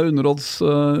unner oss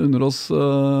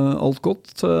alt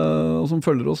godt, og som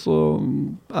følger oss og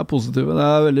er positive. Det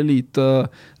er veldig lite,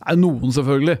 det er noen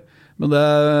selvfølgelig, men det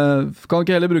kan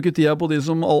ikke heller bruke tida på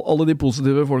alle de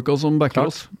positive folka som backer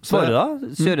oss. Svarer da?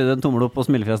 Kjører du en tommel opp og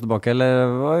smilefjes tilbake, eller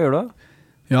hva gjør du?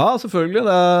 Ja, selvfølgelig.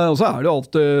 Og så er det jo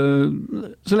alltid,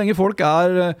 så lenge folk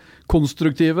er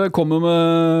konstruktive, kommer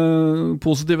med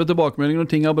positive tilbakemeldinger når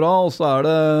ting er bra, og så er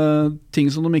det ting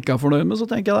som de ikke er fornøyd med, så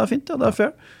tenker jeg det er fint, ja, det er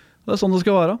fair. Det er sånn det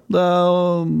skal være. Det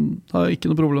har jeg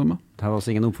ikke noe problem med. Det er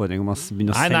også ingen oppfordring om å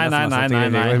begynne å sende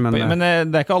Nei. Men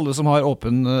det er ikke alle som har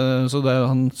åpen, så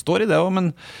han står i det også,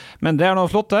 men det er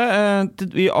noe flott det.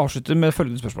 Vi avslutter med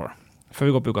følgende spørsmål, før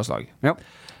vi går på ukas lag. Ja.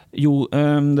 Jo,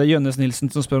 det er Jønnes Nilsen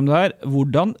som spør om det her.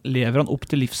 Hvordan lever han opp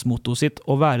til livsmottoet sitt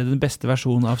å være den beste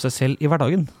versjonen av seg selv i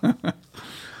hverdagen?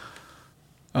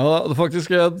 Ja, det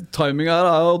faktiske timing her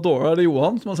er jo dårlig. Er det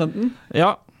Johan som har sendt den?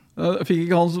 Ja.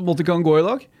 Måtte ikke han gå i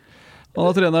dag? Han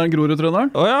er treneren, Grorud-treneren.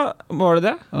 Åja, var det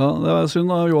det? Ja, det er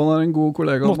synd. Johan er en god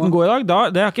kollega. Måtte han gå i dag?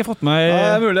 Det har jeg ikke fått med.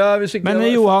 Nei, mulig, men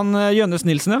Johan Jønnes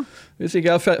Nilsen, ja. Hvis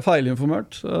ikke jeg er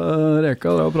feilinformert,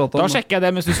 Reka har pratet om. Da sjekker jeg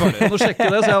det mens du svarer. Nå sjekker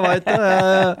jeg det, så jeg vet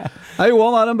det.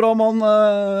 Johan er en bra mann.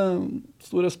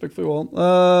 Stor respekt for Johan.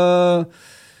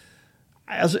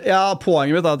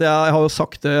 Poenget mitt er at jeg har jo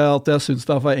sagt det, at jeg synes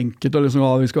det for enkelt å liksom,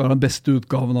 vi skal være den beste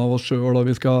utgaven av oss selv, og når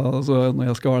jeg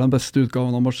skal være den beste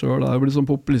utgaven av meg selv, det jo blitt sånn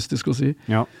populistisk å si.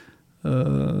 Ja.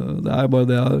 Det bare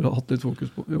det jeg har hatt litt fokus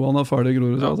på. Jo, han ferdig,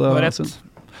 Grorud. Ja, det var rett.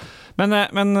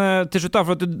 Men til slutt da,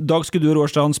 for at i dag skulle du og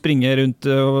Roar springe rundt,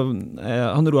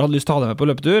 han Roar hadde lyst til å ha deg med på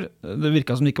løpetur. Det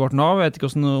virket som det ikke var noe av. Jeg vet ikke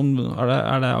hvordan,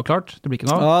 er det klart? Det blir ikke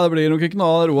noe av? Ja, det blir nok ikke noe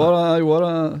av.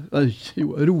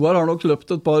 Roar har nok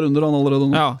løpt et par runder han allerede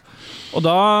nå. Ja, og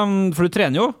da, for du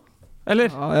trener jo,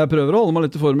 eller? Ja, jeg prøver å holde meg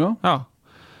litt i form, ja. Ja,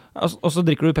 og så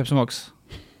drikker du Pepsi Max.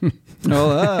 Ja,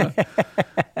 det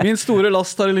min store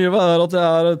last her i livet at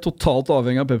jeg totalt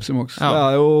avhengig av Pepsi Max. Ja.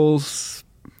 Det jo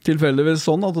tilfeldigvis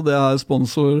sånn at det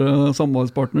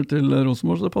samarbeidspartner til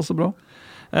Rosenborg, så det passer bra.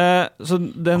 Så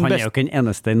han jo ikke den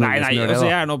eneste i Norge som gjør det. Altså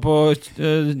jeg nå på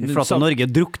Flata Norge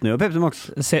drukner jo Pepsi Max.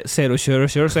 Ser og kjør,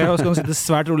 så jeg skal sitte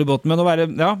svært rolig i båten, men å være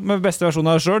med beste versjon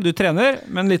av deg selv. Du trener,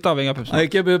 men litt avhengig av Pepsi Max.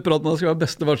 Jeg ikke prat med at jeg skal være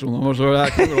beste versjon av meg selv.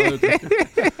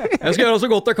 Jeg skal gjøre så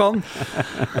godt jeg kan.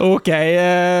 Ok,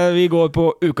 vi går på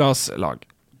ukas lag.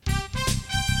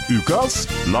 Ukas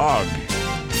lag.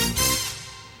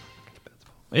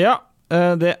 Ja,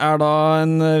 det da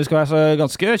vi skal være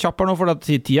ganske kjapp her nå, for at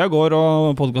tida går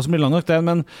og podcasten blir lang nok,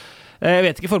 men jeg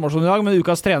vet ikke formasjonen i dag, men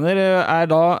ukas trener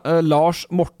da Lars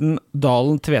Morten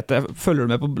Dalen Tvete. Følger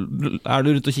du med på, du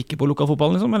rundt og kikker på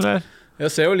lokalfotballen liksom, eller?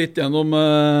 Jeg ser jo litt gjennom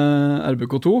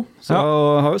RBK2, så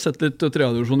jeg har jo sett litt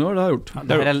tredjedivisjon i år, det har jeg gjort. Ja,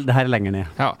 det her lenger ned.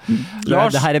 Ja.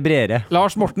 Det her bredere.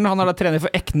 Lars Morten, han da trener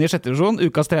for Ekne i 6. divisjon.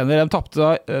 Ukas trener, de tappte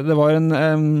da, det var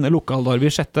en lokaldarby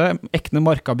i 6. Ekne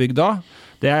Markabygda.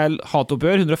 Det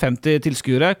hatoppgjør, 150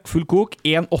 tilskuere, full kok,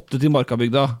 1-8 til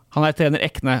Markabygda. Han trener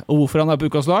Ekne, og hvorfor han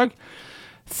på ukas lag?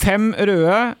 5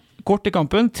 røde kort i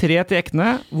kampen, 3 til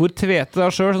Ekne, hvor Tvete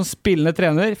selv som spillende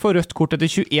trener får rødt kort etter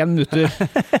 21 minutter.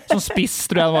 Som spiss,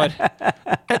 tror jeg det var.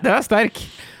 Den sterk.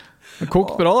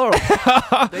 Kokt bra da.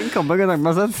 Den kampen kan jeg tenke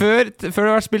meg selv. Før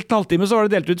det har spilt en halvtime, så var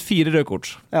det delt ut 4 røde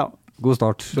kort. Ja. God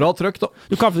start. Bra trøkk da.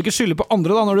 Du kan ikke skylde på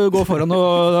andre da, når du går foran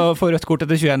og får rødt kort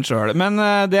etter 21 selv. Men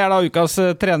det da ukas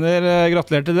trener.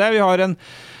 Gratulerer til det.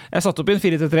 Jeg satt opp i en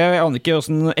 4-3. Jeg aner ikke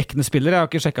hvordan Ekne spiller, jeg har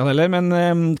ikke sjekket det heller.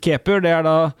 Men keeper, det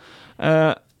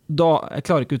da jeg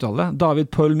klarer ikke å uttale det. David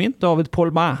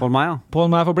Polmæ. Ja.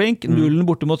 Polmæ for Blink. Nullen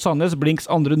borte mot Sandnes. Blinks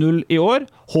andre 0 i år.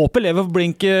 Håpet lever for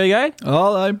Blink, Geir. Ja,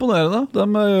 det imponerende. De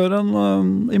gjør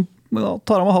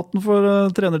tar av meg hatten for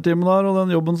trenerteamet der, og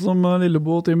den jobben som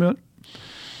Lillebo og teamet gjør.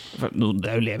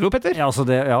 Det lever jo, Petter.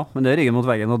 Ja, men det rygger mot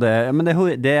veggen, og men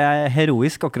det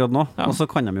heroisk akkurat nå. Ja. Og så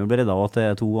kan de jo bli redda av at det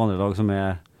 2 andre lag som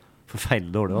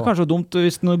forferdelig dårlige. Da. Kanskje dumt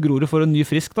hvis Grorud får en ny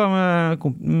frisk da, med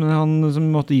han som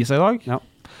måtte gi seg i dag. Ja.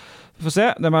 Vi får se,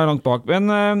 de langt bak.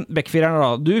 Men Bekkfireren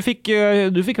da, du fikk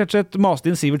rett og slett mast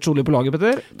inn Sivert Solli på laget,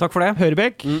 Petter. Takk for det.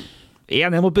 Høyrebekk.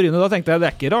 1-1 mot Bryne, da tenkte jeg det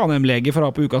ikke Ranheim-lege for å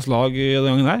ha på ukas lag den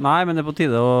gangen her. Nei, men det på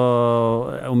tide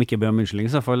om ikke be om unnskyldning,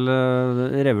 så i hvert fall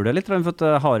revurdere litt, for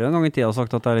jeg har jo en gang i tida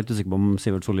sagt at jeg litt usikker på om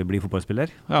Sivert Solli blir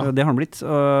fotballspiller. Ja. Det har han blitt.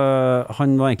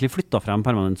 Han var egentlig flyttet frem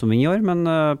permanent som wing i år, men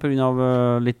på grunn av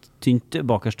litt tynt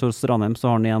bakerst hos Ranheim,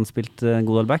 så har han igjen spilt en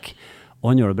god del back.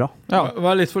 Og han gjør det bra. Ja.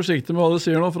 Vær litt forsiktig med hva du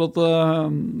sier nå, for at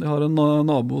jeg har en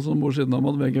nabo som bor siden av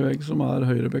meg, vegg som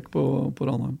høyrebekk på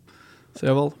Ranheim.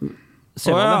 Sevald.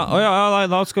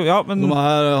 Da skal vi, men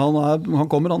han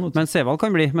kommer han ut. Men Sevald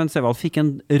kan bli, men Sevald fikk en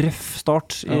røff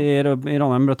start i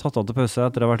Ranheim, ble tatt av til pause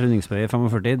etter å ha vært redningsspiller i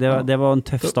 45. Det var en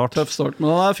tøff start. Tøff start,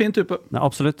 men han en fin type. Ja,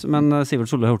 absolutt, men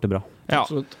Sivert Solli har gjort det bra. Ja,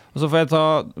 absolutt. Og så får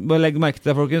jeg legge merke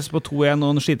til det, folkens, på 2-1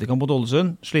 og en slitekamp mot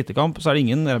Ålesund. Slitekamp, så det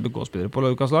ingen RBK-spillere på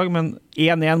ukas lag, men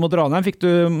 1-1 mot Ranheim fikk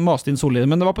du mast inn Solli,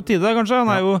 men det var på tide kanskje.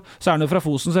 Han så han jo fra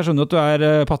Fosen, så jeg skjønner at du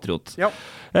patriot. Ja.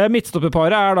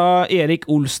 Midtstopperparet da Erik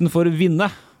Olsen for Vinne.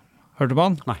 Hørte du på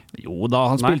han? Nei. Jo da,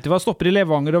 han spilte var stopper i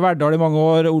Levanger og Verdal i mange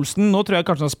år, Olsen. Nå tror jeg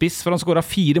kanskje han spiss, for han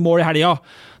skåret 4 mål i helga.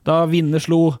 Da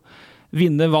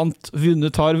Vinne vant,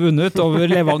 vunnet har vunnet over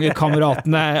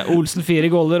Levanger-kameratene. Olsen 4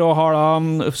 goller og har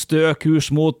da stø kurs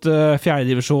mot 4.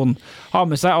 divisjon. Har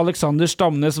med seg Alexander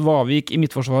Stamnes Vavik i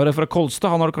midtforsvaret fra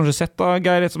Kolstad. Han har du kanskje sett da,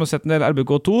 Geir, som har sett en del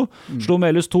RBK2. Slo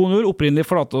Melhus 2-0, opprinnelig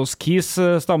Flatås Kis,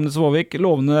 Stamnes Vavik,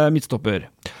 lovende midtstopper.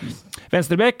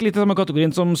 Venstrebekk, litt i samme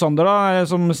kategorien som Sander da,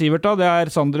 som Sivert da,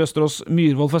 det Sander Østerås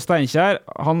Myrvold for Steinkjer.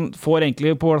 Han får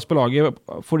egentlig på plass på laget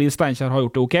fordi Steinkjer har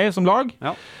gjort det ok som lag.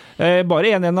 Ja. Bare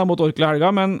 1-1 mot Orkla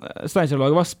helga, men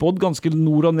Steinkjer-laget var spådd ganske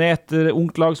nord og ned etter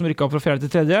ungt lag som rykket opp fra 4.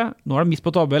 til 3. Nå det midt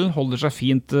på tabellen, holder seg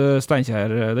fint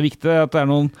Steinkjer. Det viktig at det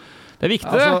noen... Det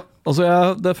viktig.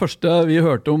 Det første vi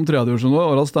hørte om 3. divisjon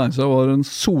var at Steinkjer var en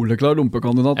soleklar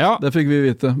dumpekandidat. Ja. Det fikk vi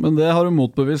vite, men det har du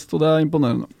motbevist, og det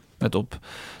imponerende. Nettopp.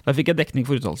 Der fikk jeg dekning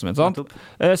for uttalelsen min, sant?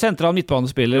 Sentral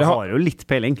midtbanespiller. Du har jo litt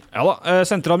peiling. Ja da,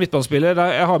 sentral midtbanespiller.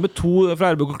 Jeg har med 2 fra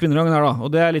RBK Kvinnerangen her da, og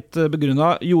det er litt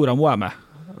begrunnet. Joramo er med.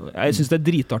 Jeg synes det er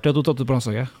dritartig at hun tatt ut på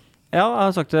landslaget. Ja, jeg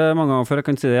har sagt det mange ganger før, jeg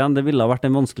kan si det igjen. Det ville ha vært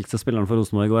den vanskeligste spilleren for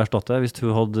Rosenborg å erstatte hvis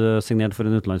hun hadde signert for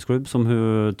en utenlandsklubb som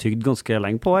hun tygde ganske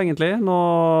lenge på, egentlig, nå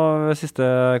ved siste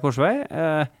korsvei.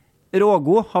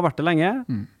 Rågo har vært det lenge.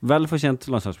 Vel fortjent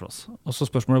landslagsplass. Og så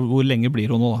spørsmålet hvor lenge blir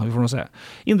hun nå da? Vi får nå se.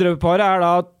 Indrøverparet er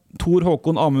da Tor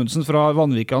Håkon Amundsen fra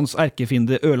Vanvikans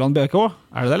erkefinde Ørland BK.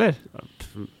 Er det, eller?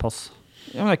 Pass.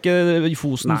 Ja, men det er ikke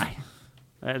Fosen. Nei.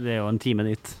 Det er jo en time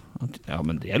dit. Ja,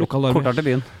 men det er lokaldarby. Kortere til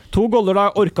byen. 2 goller da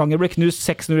Orkanger ble knust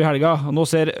 6-0 I helga. Nå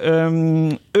ser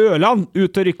Ørland ut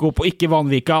til å rykke opp, og ikke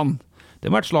Vanvikan. Det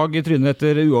var et slag I trynet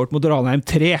etter uavgjort mot Ranheim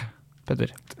 3.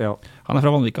 Petter. Ja. Han er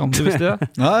fra Vanvikan, du visste det?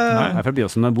 Nei. Jeg er fra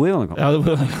Byåsen, men jeg bor I Vanvikan.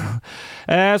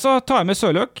 Ja, så tar jeg med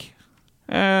Sørløk.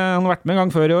 Han har vært med en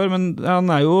gang før I år, men han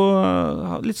er jo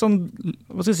litt sånn,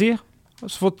 hva skal jeg si?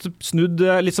 Fått snudd,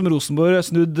 litt som Rosenborg,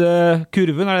 snudd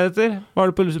kurven, er det heter? Var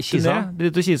det på turné?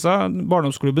 Dritt og Kisa,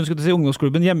 barndomsklubben, skulle jeg si,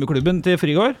 ungdomsklubben, hjemmeklubben til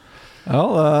Frigård. Ja,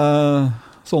 det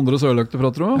Sondre Sørløk til fra,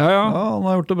 tror jeg. Ja, han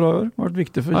har gjort det bra I år. Vært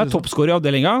viktig for Han er toppskårer I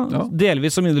avdelingen,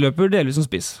 delvis som indreløper, delvis som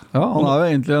spiss. Ja, han er jo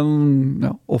egentlig en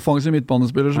offensiv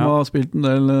midtbanespiller som har spilt en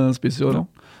del spiss I år. Ja.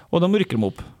 Og da må rykke dem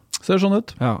opp. Ser sånn ut.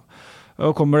 Ja.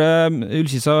 Og kommer det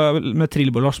Ullkisa med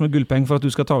trillbollars med gullpeng for at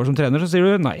du skal ta over som trener, så sier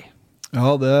du nei. Ja,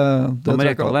 det må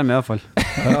Rekdal være med I hvert fall.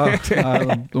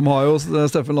 De har jo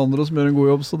Steffen Landro som gjør en god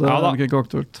jobb, så det nok ikke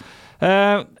aktuelt.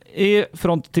 I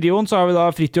fronttrioen så har vi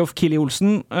da Fridtjof Kili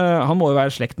Olsen. Han må jo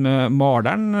være slekt med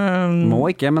Marderen.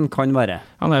 Må ikke, men kan være.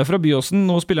 Han er jo fra Byåsen.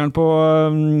 Nå spiller han på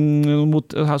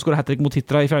her skårer hat-trick mot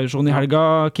Hitra I fjerdedivisjon I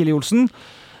helga, Kili Olsen.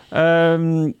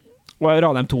 Og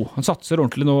Ranheim 2. Han satser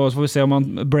ordentlig nå, så får vi se om han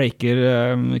breaker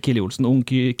Kili Olsen. Ung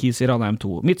kis I Ranheim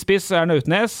 2. Midtspiss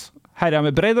Nøtnes. Her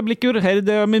med Breidablikkur, her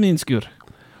med Minskur.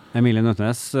 Emilie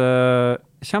Nøtnes,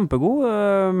 kjempegod.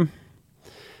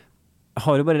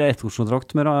 Har jo bare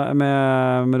ettårskontrakt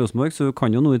med Rosenborg, så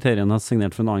kan jo nå I terien ha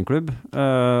signert for en annen klubb.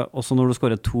 Og så når du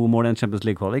skårer 2 mål I en Champions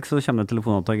League-kvalik, så kommer det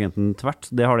telefonen til agenten tvert.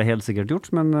 Det har det helt sikkert gjort,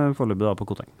 men foreløpig da på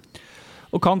Koteng.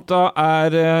 Og kant da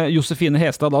Josefine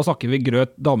Hestad, da snakker vi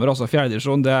grøt damer, altså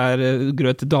fjerdedivisjon, det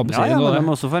grøt dameserien. Ja, men de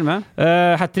må også være med.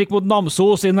 Hat-trick mot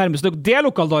Namsos I nærmeste, det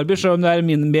lokaldarby, selv om det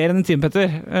mer enn en time, Petter.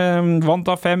 Vant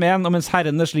da 5-1, og mens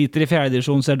herrene sliter I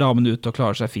fjerdedivisjon, ser damene ut og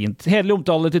klarer seg fint. Hedelig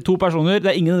omtale til 2 personer,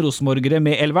 det ingen rosenborgere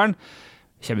med elveren.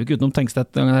 Kommer ikke utenom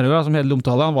Tengstedt som hedelig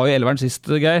omtale, han var jo elveren sist,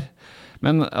 Geir.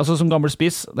 Men altså, som gammel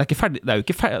spiss, det er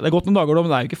gått noen dager, men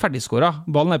det jo ikke ferdigskåret.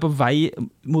 Ballen på vei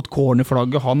mot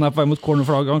cornerflagget, han på vei mot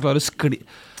cornerflagget, han klarer å skli...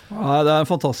 Nei, det en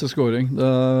fantastisk skåring.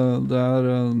 Det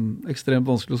ekstremt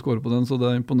vanskelig å skåre på den, så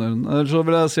det imponerende. Ellers så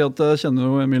vil jeg si at jeg kjenner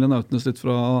jo Emilie Nautnes litt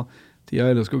fra tida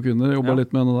I LSK Kvinner, jobbet litt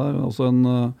med henne der. Også en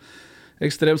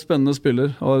ekstremt spennende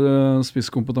spiller, har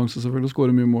spisskompetanse selvfølgelig,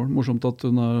 skårer mye mål. Morsomt at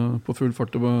hun på full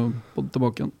fart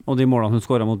tilbake igjen. Og de målene hun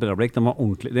skåret mot Breidablikk, de var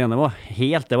ordentlig. Det ene var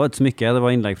det var et smykke, det var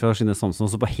innlegg fra Skinnes Hansen,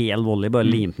 også på hel volley, bare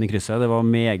limt den I krysset. Det var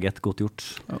meget godt gjort.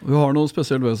 Ja, hun har noe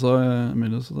spesielt ved seg,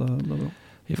 Emilie, så det bra.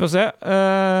 Vi får se.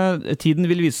 Tiden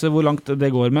vil vise hvor langt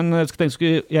det går, men jeg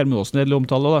skulle Gjermund Aasen edelig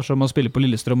omtale, da, som han spiller på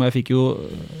Lillestrøm, og jeg fikk jo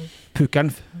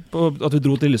pukkeren på at vi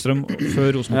dro til Lillestrøm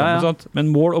før Rosenborg, men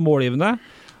mål og målgivende,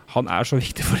 han så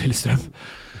viktig for Lillestrøm.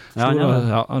 Det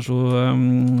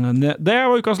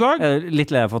var ukas lag.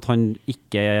 Litt lei for at han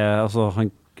ikke, altså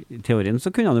I teorien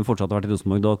så kunne han jo fortsatt vært I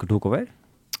Rosenborg da dere tok over.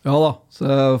 Ja da,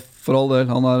 så for all del,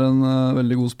 han en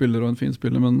veldig god spiller og en fin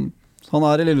spiller, men han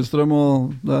I Lillestrøm,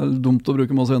 og det dumt å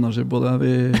bruke masse energi på det.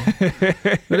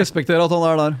 Vi respekterer at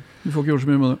han der. Vi får ikke gjort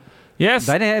så mye med det. Yes.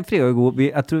 Der Frigård god.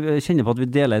 Jeg kjenner på at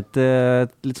vi deler et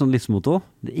litt sånn livsmotto.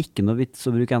 Det ikke noe vits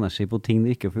å bruke energi på ting du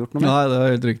ikke får gjort noe med. Nei, det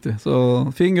helt riktig. Så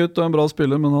fin gutt og en bra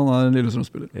spiller, men han en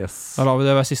Lillestrøm-spiller. Yes. Da lar vi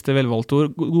det være siste velvalgte ord.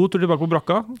 God tur tilbake på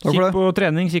brakka. Kikk på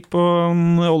trening, kikk på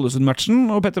Ålesund-matchen.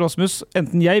 Og Petter Rasmus,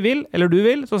 enten jeg vil, eller du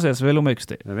vil, så ses vi vel om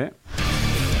mørkestid. Det vi.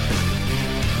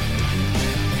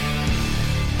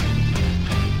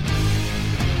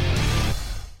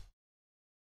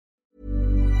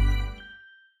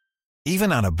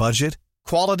 Even on a budget,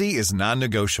 quality is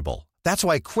non-negotiable. That's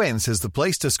why Quince is the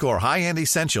place to score high-end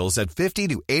essentials at 50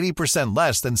 to 80%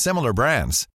 less than similar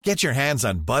brands. Get your hands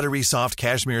on buttery soft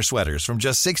cashmere sweaters from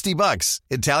just $60,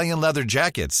 Italian leather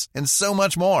jackets, and so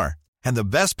much more. And the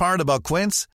best part about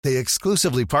Quince, they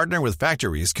exclusively partner with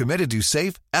factories committed to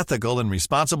safe, ethical, and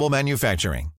responsible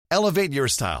manufacturing. Elevate your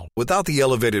style without the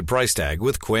elevated price tag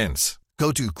with Quince.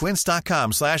 Go to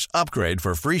quince.com/upgrade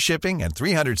for free shipping and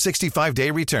 365-day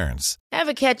returns.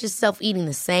 Ever catch yourself eating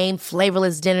the same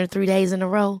flavorless dinner 3 days in a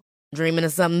row? Dreaming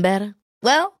of something better?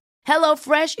 Well,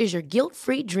 HelloFresh is your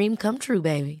guilt-free dream come true,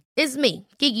 baby. It's me,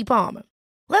 Keke Palmer.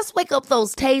 Let's wake up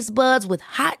those taste buds with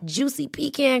hot, juicy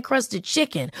pecan-crusted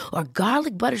chicken or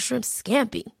garlic butter shrimp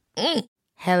scampi.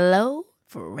 Hello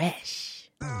Fresh.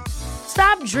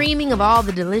 Stop dreaming of all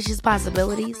the delicious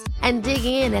possibilities and dig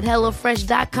in at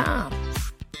HelloFresh.com.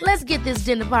 Let's get this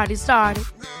dinner party started.